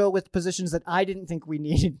we didn't go with positions that I didn't think we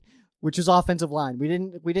needed, which is offensive line. We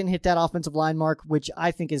didn't hit that offensive line mark, which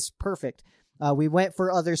I think is perfect. We went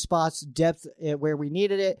for other spots, depth where we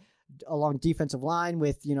needed it, along defensive line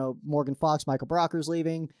with, Morgan Fox, Michael Brockers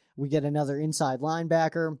leaving. We get another inside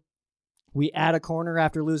linebacker. We add a corner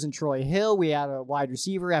after losing Troy Hill. We add a wide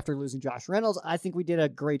receiver after losing Josh Reynolds. I think we did a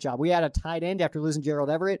great job. We add a tight end after losing Gerald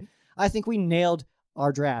Everett. I think we nailed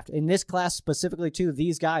our draft. In this class specifically, too,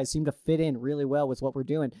 these guys seem to fit in really well with what we're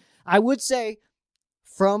doing. I would say,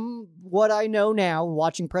 from what I know now,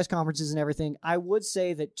 watching press conferences and everything, I would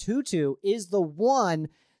say that Tutu is the one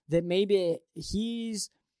that maybe he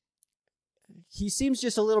seems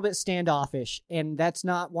just a little bit standoffish, and that's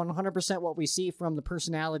not 100% what we see from the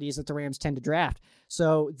personalities that the Rams tend to draft.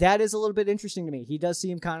 So that is a little bit interesting to me. He does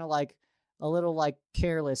seem kind of like a little like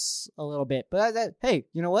careless a little bit. But hey,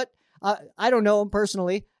 you know what? I don't know him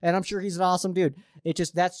personally, and I'm sure he's an awesome dude.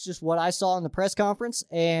 That's just what I saw in the press conference,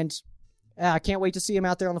 and I can't wait to see him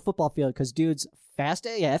out there on the football field because dude's fast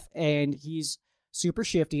AF, and he's super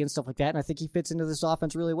shifty and stuff like that, and I think he fits into this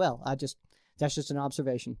offense really well. That's just an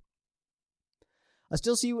observation. I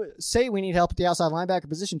still say we need help at the outside linebacker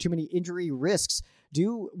position. Too many injury risks.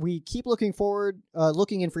 Do we keep looking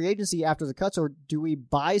in free agency after the cuts, or do we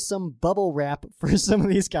buy some bubble wrap for some of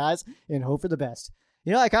these guys and hope for the best?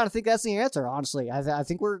 I kind of think that's the answer, honestly. I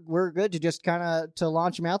think we're good to just kind of to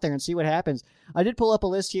launch him out there and see what happens. I did pull up a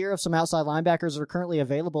list here of some outside linebackers that are currently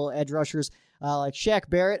available, edge rushers like Shaq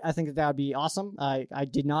Barrett. I think that would be awesome. I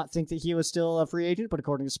did not think that he was still a free agent, but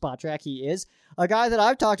according to Spot Track, he is. A guy that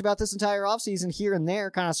I've talked about this entire offseason here and there,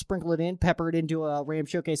 kind of sprinkle it in, pepper it into Ram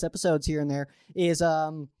Showcase episodes here and there, is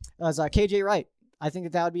KJ Wright. I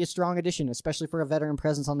think that would be a strong addition, especially for a veteran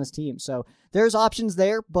presence on this team. So there's options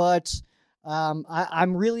there, but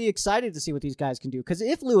I'm really excited to see what these guys can do, because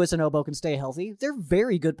if Lewis and Obo can stay healthy, they're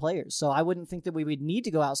very good players. So I wouldn't think that we would need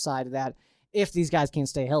to go outside of that if these guys can't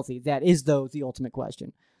stay healthy. That is, though, the ultimate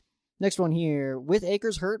question. Next one here. With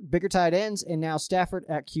Akers hurt, bigger tight ends, and now Stafford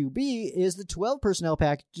at QB, is the 12 personnel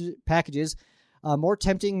packages more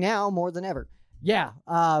tempting now more than ever? Yeah,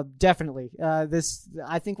 definitely.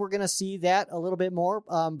 I think we're going to see that a little bit more,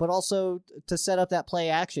 but also to set up that play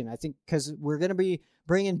action. I think because we're going to be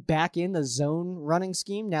bringing back in the zone running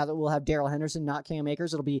scheme now that we'll have Darrell Henderson, not Cam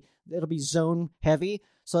Akers. It'll be zone heavy,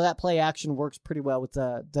 so that play action works pretty well with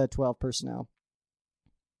the 12 personnel.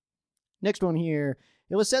 Next one here.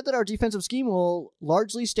 It was said that our defensive scheme will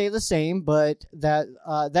largely stay the same, but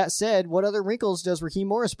that said, what other wrinkles does Raheem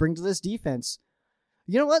Morris bring to this defense?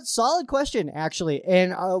 You know what? Solid question, actually,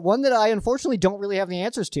 and one that I unfortunately don't really have the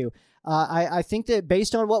answers to. I think that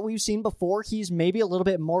based on what we've seen before, he's maybe a little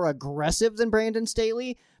bit more aggressive than Brandon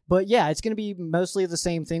Staley. But yeah, it's going to be mostly the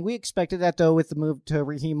same thing. We expected that, though, with the move to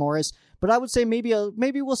Raheem Morris. But I would say maybe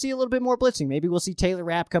we'll see a little bit more blitzing. Maybe we'll see Taylor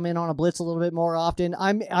Rapp come in on a blitz a little bit more often.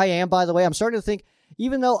 I am, by the way, I'm starting to think,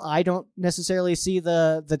 even though I don't necessarily see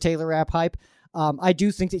the Taylor Rapp hype, I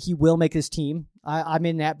do think that he will make this team. I'm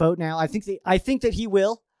in that boat now. I think that he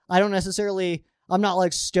will. I'm not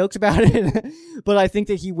like stoked about it, but I think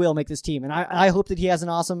that he will make this team. And I hope that he has an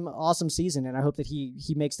awesome season, and I hope that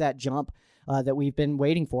he makes that jump that we've been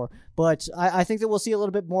waiting for. But I think that we'll see a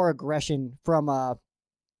little bit more aggression from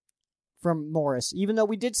Morris, even though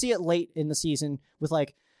we did see it late in the season with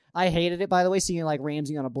I hated it, by the way, seeing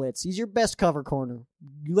Ramsey on a blitz. He's your best cover corner.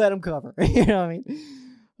 You let him cover. You know what I mean?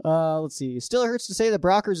 Let's see. Still hurts to say that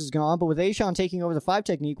Brockers is gone, but with A'Shawn taking over the 5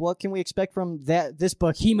 technique, what can we expect from this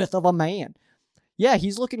behemoth of a man? Yeah,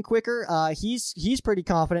 he's looking quicker. He's pretty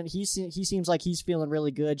confident. He seems like he's feeling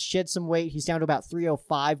really good. Shed some weight. He's down to about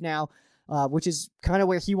 305 now, which is kind of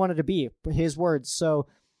where he wanted to be, his words. So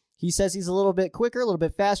he says he's a little bit quicker, a little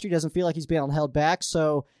bit faster. He doesn't feel like he's being held back.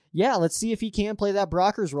 So yeah, let's see if he can play that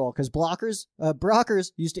Brockers role, because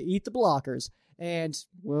Brockers used to eat the blockers, and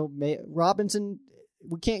Robinson,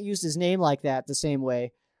 we can't use his name like that the same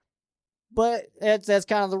way, but that's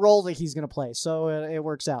kind of the role that he's going to play, so it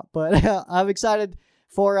works out. But I'm excited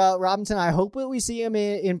for Robinson. I hope that we see him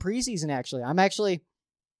in preseason. Actually,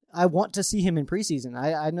 I want to see him in preseason.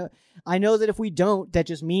 I know that if we don't, that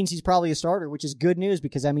just means he's probably a starter, which is good news,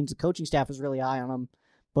 because that means the coaching staff is really high on him.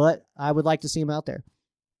 But I would like to see him out there.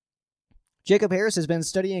 Jacob Harris has been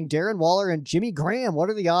studying Darren Waller and Jimmy Graham. What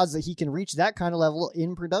are the odds that he can reach that kind of level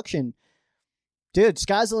in production? Dude,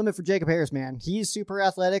 sky's the limit for Jacob Harris, man. He's super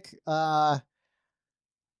athletic.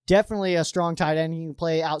 Definitely a strong tight end. He can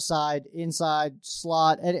play outside, inside,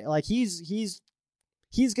 slot. He's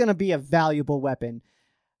going to be a valuable weapon.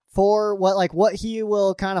 For what he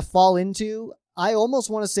will kind of fall into, I almost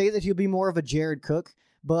want to say that he'll be more of a Jared Cook,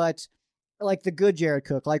 but the good Jared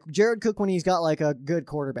Cook. Like Jared Cook when he's got a good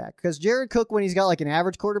quarterback. Because Jared Cook when he's got an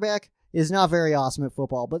average quarterback, is not very awesome at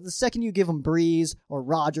football. But the second you give him Breeze or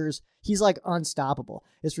Rodgers, he's like unstoppable.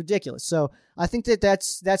 It's ridiculous. So I think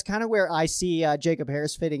that's kind of where I see Jacob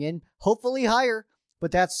Harris fitting in. Hopefully higher,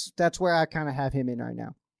 but that's where I kind of have him in right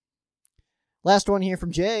now. Last one here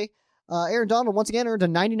from Jay. Aaron Donald once again earned a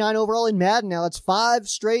 99 overall in Madden. Now it's 5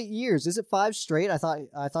 straight years. Is it 5 straight? I thought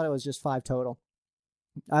it was just 5 total.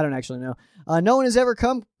 I don't actually know. No one has ever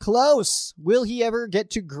come close. Will he ever get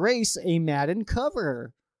to grace a Madden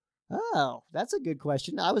cover? Oh, that's a good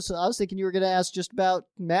question. I was thinking you were going to ask just about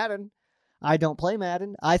Madden. I don't play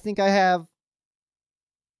Madden. I think I have.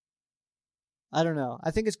 I don't know.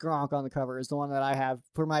 I think it's Gronk on the cover is the one that I have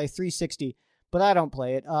for my 360, but I don't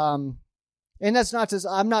play it. And that's not just,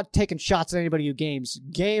 I'm not taking shots at anybody who games.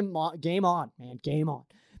 Game on, man. Game on.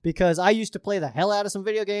 Because I used to play the hell out of some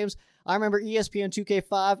video games. I remember ESPN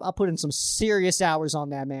 2K5. I put in some serious hours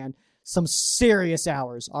on that, man. Some serious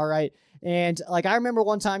hours, all right? And, like, I remember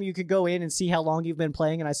one time you could go in and see how long you've been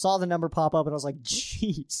playing, and I saw the number pop up, and I was like,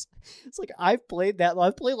 jeez. It's like, I've played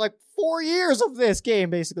like 4 years of this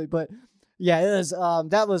game, basically. But, yeah, it was,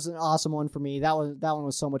 that was an awesome one for me. That one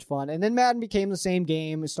was so much fun. And then Madden became the same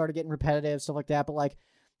game. It started getting repetitive, stuff like that. But, like,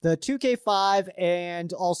 the 2K5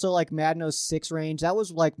 and also, like, Madden 06 range, that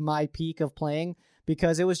was, like, my peak of playing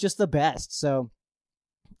because it was just the best. So,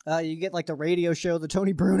 you get, like, the radio show, the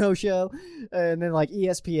Tony Bruno show, and then, like,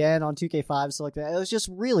 ESPN on 2K5, stuff like that. It was just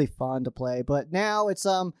really fun to play. But now it's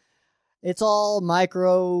all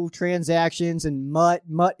micro transactions and MUT.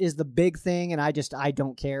 MUT is the big thing, and I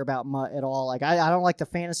don't care about MUT at all. Like, I don't like the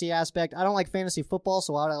fantasy aspect. I don't like fantasy football,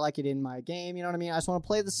 so why would I like it in my game? You know what I mean? I just want to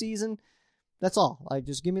play the season. That's all. Like,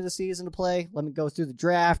 just give me the season to play. Let me go through the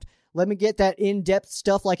draft. Let me get that in-depth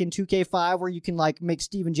stuff like in 2K5 where you can, like, make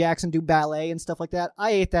Steven Jackson do ballet and stuff like that.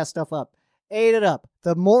 I ate that stuff up. Ate it up.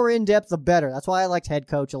 The more in-depth, the better. That's why I liked Head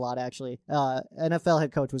Coach a lot, actually. NFL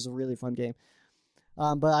Head Coach was a really fun game.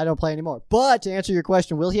 But I don't play anymore. But to answer your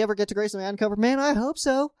question, will he ever get to grace the Madden cover? Man, I hope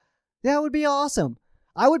so. That would be awesome.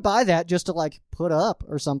 I would buy that just to, like, put up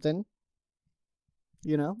or something.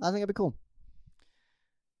 You know, I think it'd be cool.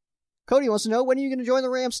 Cody wants to know, when are you going to join the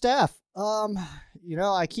Rams staff? You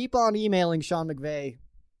know, I keep on emailing Sean McVay.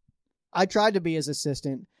 I tried to be his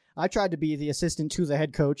assistant. I tried to be the assistant to the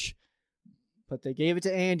head coach, but they gave it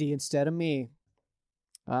to Andy instead of me.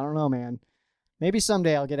 I don't know, man. Maybe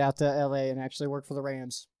someday I'll get out to LA and actually work for the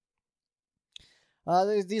Rams.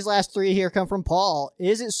 These last 3 here come from Paul.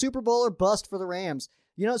 Is it Super Bowl or bust for the Rams?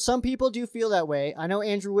 You know, some people do feel that way. I know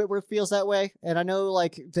Andrew Whitworth feels that way, and I know,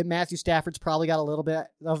 like, that Matthew Stafford's probably got a little bit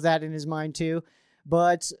of that in his mind too.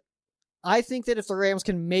 But I think that if the Rams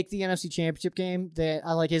can make the NFC Championship game, that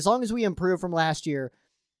as long as we improve from last year,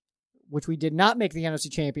 which we did not make the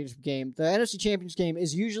NFC Championship game. The NFC Championship game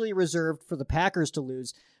is usually reserved for the Packers to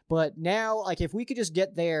lose. But now, like, if we could just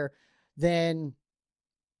get there, then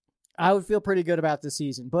I would feel pretty good about this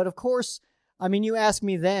season. But of course, I mean, you ask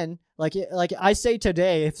me then, like I say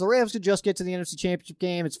today, if the Rams could just get to the NFC Championship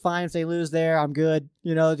game, it's fine if they lose there. I'm good.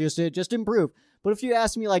 You know, just improve. But if you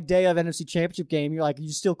ask me, like, day of NFC Championship game, you're like,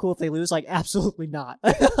 you still cool if they lose? Like, absolutely not.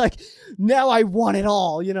 Like, now I want it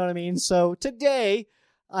all. You know what I mean? So today,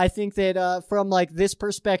 I think that from, like, this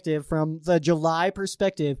perspective, from the July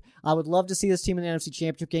perspective, I would love to see this team in the NFC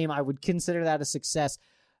Championship game. I would consider that a success.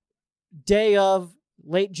 Day of,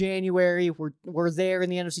 late January, we're there in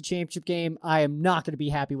the NFC Championship game. I am not going to be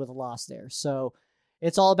happy with a loss there. So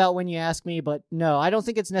it's all about when you ask me. But no, I don't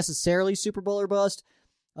think it's necessarily Super Bowl or bust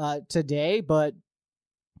today. But,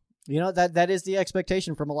 you know, that is the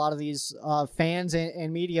expectation from a lot of these fans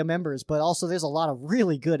and media members. But also there's a lot of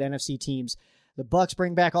really good NFC teams. The Bucs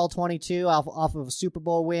bring back all 22 off of a Super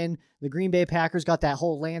Bowl win. The Green Bay Packers got that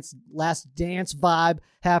whole last dance vibe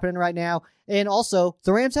happening right now. And also,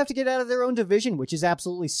 the Rams have to get out of their own division, which is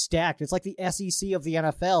absolutely stacked. It's like the SEC of the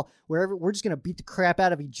NFL, where we're just going to beat the crap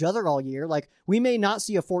out of each other all year. Like, we may not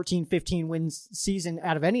see a 14-15 win season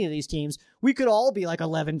out of any of these teams. We could all be like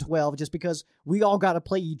 11-12 just because we all got to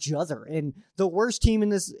play each other. And the worst team in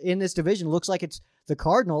this division looks like it's the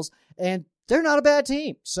Cardinals, and they're not a bad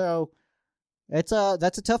team. So that's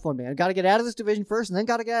a tough one, man. Got to get out of this division first, and then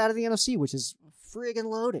got to get out of the NFC, which is friggin'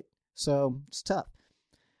 loaded. So it's tough.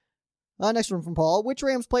 Next one from Paul. Which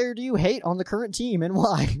Rams player do you hate on the current team, and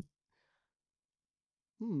why?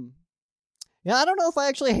 Yeah, I don't know if I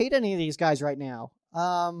actually hate any of these guys right now.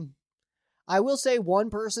 I will say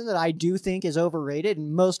one person that I do think is overrated,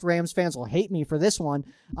 and most Rams fans will hate me for this one.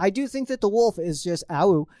 I do think that the Wolf is just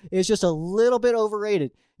a little bit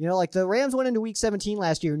overrated. You know, like, the Rams went into Week 17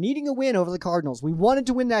 last year needing a win over the Cardinals. We wanted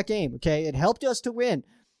to win that game, okay? It helped us to win,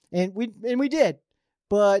 and we did.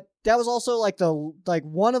 But that was also like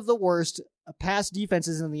one of the worst pass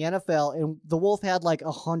defenses in the NFL, and the Wolf had like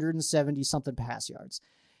 170 something pass yards.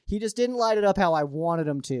 He just didn't light it up how I wanted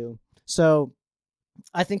him to. So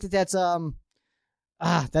I think that's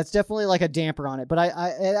definitely like a damper on it. But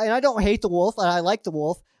I don't hate the Wolf. I like the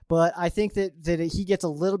Wolf, but I think that he gets a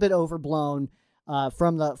little bit overblown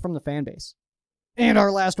from the fan base. And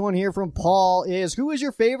our last one here from Paul is, who is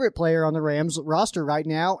your favorite player on the Rams roster right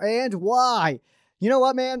now and why? You know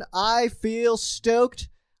what, man? I feel stoked.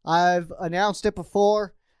 I've announced it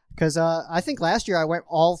before because I think last year I went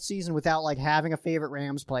all season without like having a favorite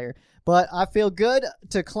Rams player. But I feel good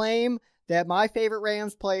to claim that my favorite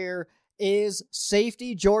Rams player is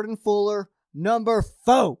safety Jordan Fuller, number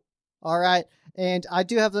 4. All right. And I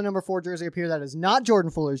do have the number 4 jersey up here. That is not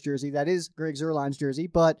Jordan Fuller's jersey. That is Greg Zuerlein's jersey,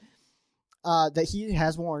 but that he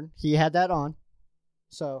has worn. He had that on.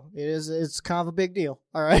 So it's kind of a big deal.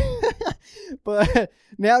 All right. But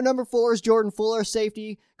now number 4 is Jordan Fuller,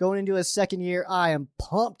 safety, going into his second year. I am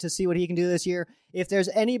pumped to see what he can do this year. If there's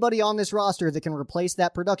anybody on this roster that can replace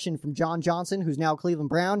that production from John Johnson, who's now Cleveland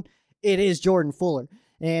Brown, it is Jordan Fuller.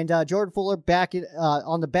 And Jordan Fuller back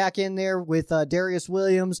on the back end there with Darius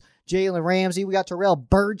Williams, Jalen Ramsey. We got Terrell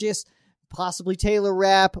Burgess, possibly Taylor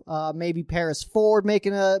Rapp, maybe Paris Ford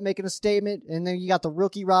making a statement. And then you got the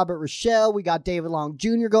rookie Robert Rochelle. We got David Long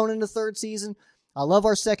Jr. going into third season. I love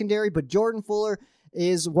our secondary, but Jordan Fuller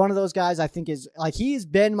is one of those guys I think is like he's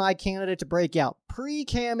been my candidate to break out.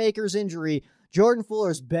 Pre-Cam Akers injury, Jordan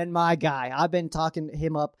Fuller's been my guy. I've been talking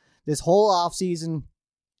him up this whole offseason.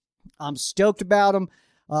 I'm stoked about him.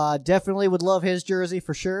 Definitely would love his jersey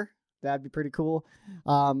for sure. That'd be pretty cool.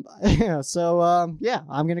 So I'm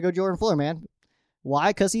going to go Jordan Fuller, man. Why?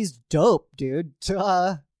 Because he's dope, dude. This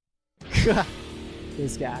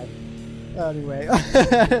guy. Anyway,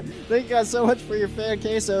 thank you guys so much for your fan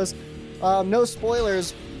quesos. No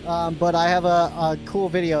spoilers, but I have a cool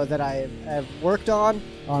video that I have worked on.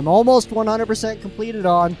 I'm almost 100% completed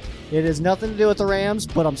on. It has nothing to do with the Rams,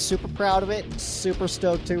 but I'm super proud of it. Super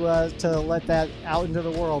stoked to let that out into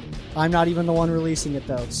the world. I'm not even the one releasing it,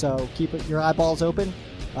 though, so keep your eyeballs open.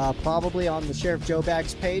 Probably on the Sheriff Joe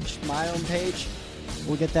Bags page, my own page.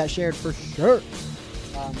 We'll get that shared for sure.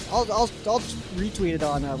 I'll retweet it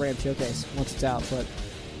on Ram Showcase once it's out, but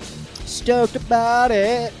stoked about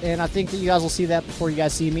it. And I think that you guys will see that before you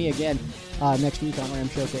guys see me again next week on Ram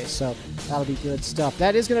Showcase. So that'll be good stuff.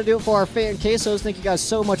 That is going to do it for our fan quesos. Thank you guys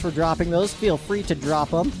so much for dropping those. Feel free to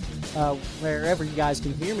drop them wherever you guys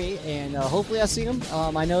can hear me, and hopefully I see them.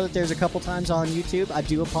 I know that there's a couple times on YouTube. I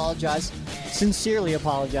do apologize, sincerely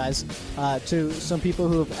apologize to some people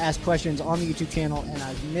who have asked questions on the YouTube channel, and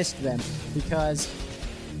I've missed them because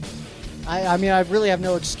I mean, I really have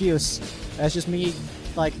no excuse. That's just me,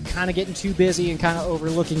 like, kind of getting too busy and kind of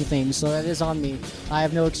overlooking things, so that is on me. I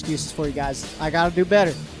have no excuses for you guys. I gotta do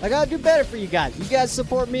better. I gotta do better for you guys. You guys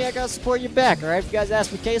support me, I gotta support you back, alright? If you guys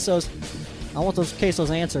ask me quesos, I want those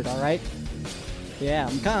quesos answered, alright? Yeah,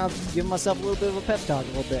 I'm kind of giving myself a little bit of a pep talk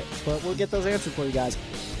a little bit, but we'll get those answered for you guys.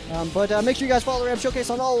 But make sure you guys follow Ram Showcase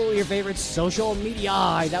on all your favorite social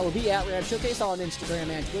media. That will be at Ram Showcase on Instagram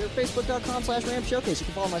and Twitter. Facebook.com/Ram Showcase. You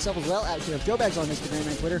can follow myself as well at Sheriff Joe Bags on Instagram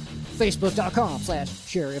and Twitter.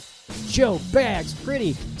 Facebook.com/Sheriff Joe Bags.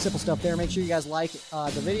 Pretty simple stuff there. Make sure you guys like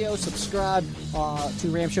the video. Subscribe to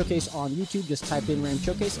Ram Showcase on YouTube. Just type in Ram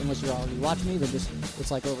Showcase. Unless you're already watching me, then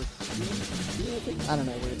it's like over. I don't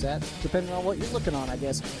know where it's at. Depending on what you're looking on, I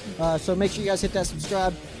guess. So make sure you guys hit that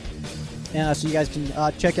subscribe. So you guys can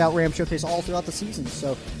check out Ram Showcase all throughout the season.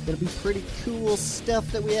 So it'll be pretty cool stuff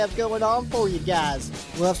that we have going on for you guys.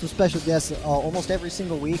 We'll have some special guests almost every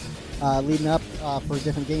single week leading up for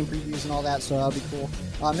different game previews and all that. So that'll be cool.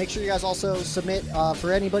 Make sure you guys also submit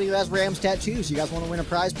for anybody who has Rams tattoos. You guys want to win a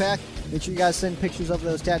prize pack? Make sure you guys send pictures of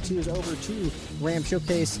those tattoos over to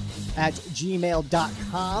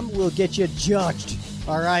ramshowcase@gmail.com. We'll get you judged.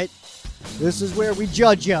 All right? This is where we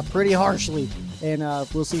judge you pretty harshly. And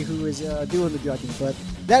we'll see who is doing the judging. But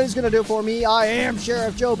that is going to do it for me. I am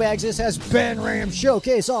Sheriff Joe Bags. This has been Ram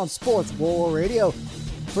Showcase on Sports War Radio.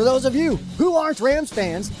 For those of you who aren't Rams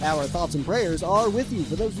fans, our thoughts and prayers are with you.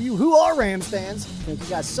 For those of you who are Rams fans, thank you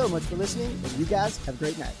guys so much for listening. And you guys have a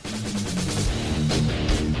great night.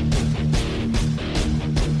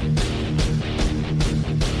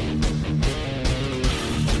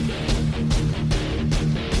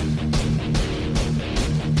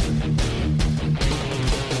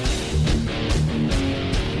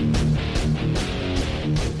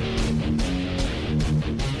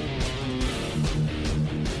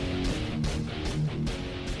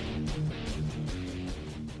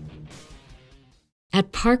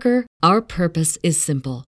 At Parker, our purpose is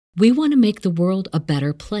simple. We want to make the world a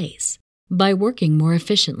better place by working more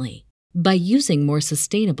efficiently, By using more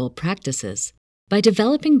sustainable practices, by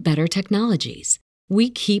developing better technologies, we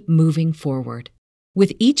keep moving forward.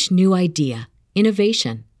 With each new idea,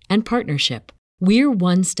 innovation, and partnership, we're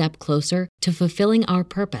one step closer to fulfilling our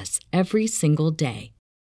purpose every single day.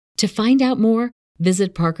 To find out more,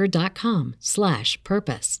 visit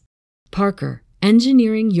parker.com/purpose. Parker,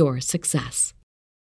 engineering your success.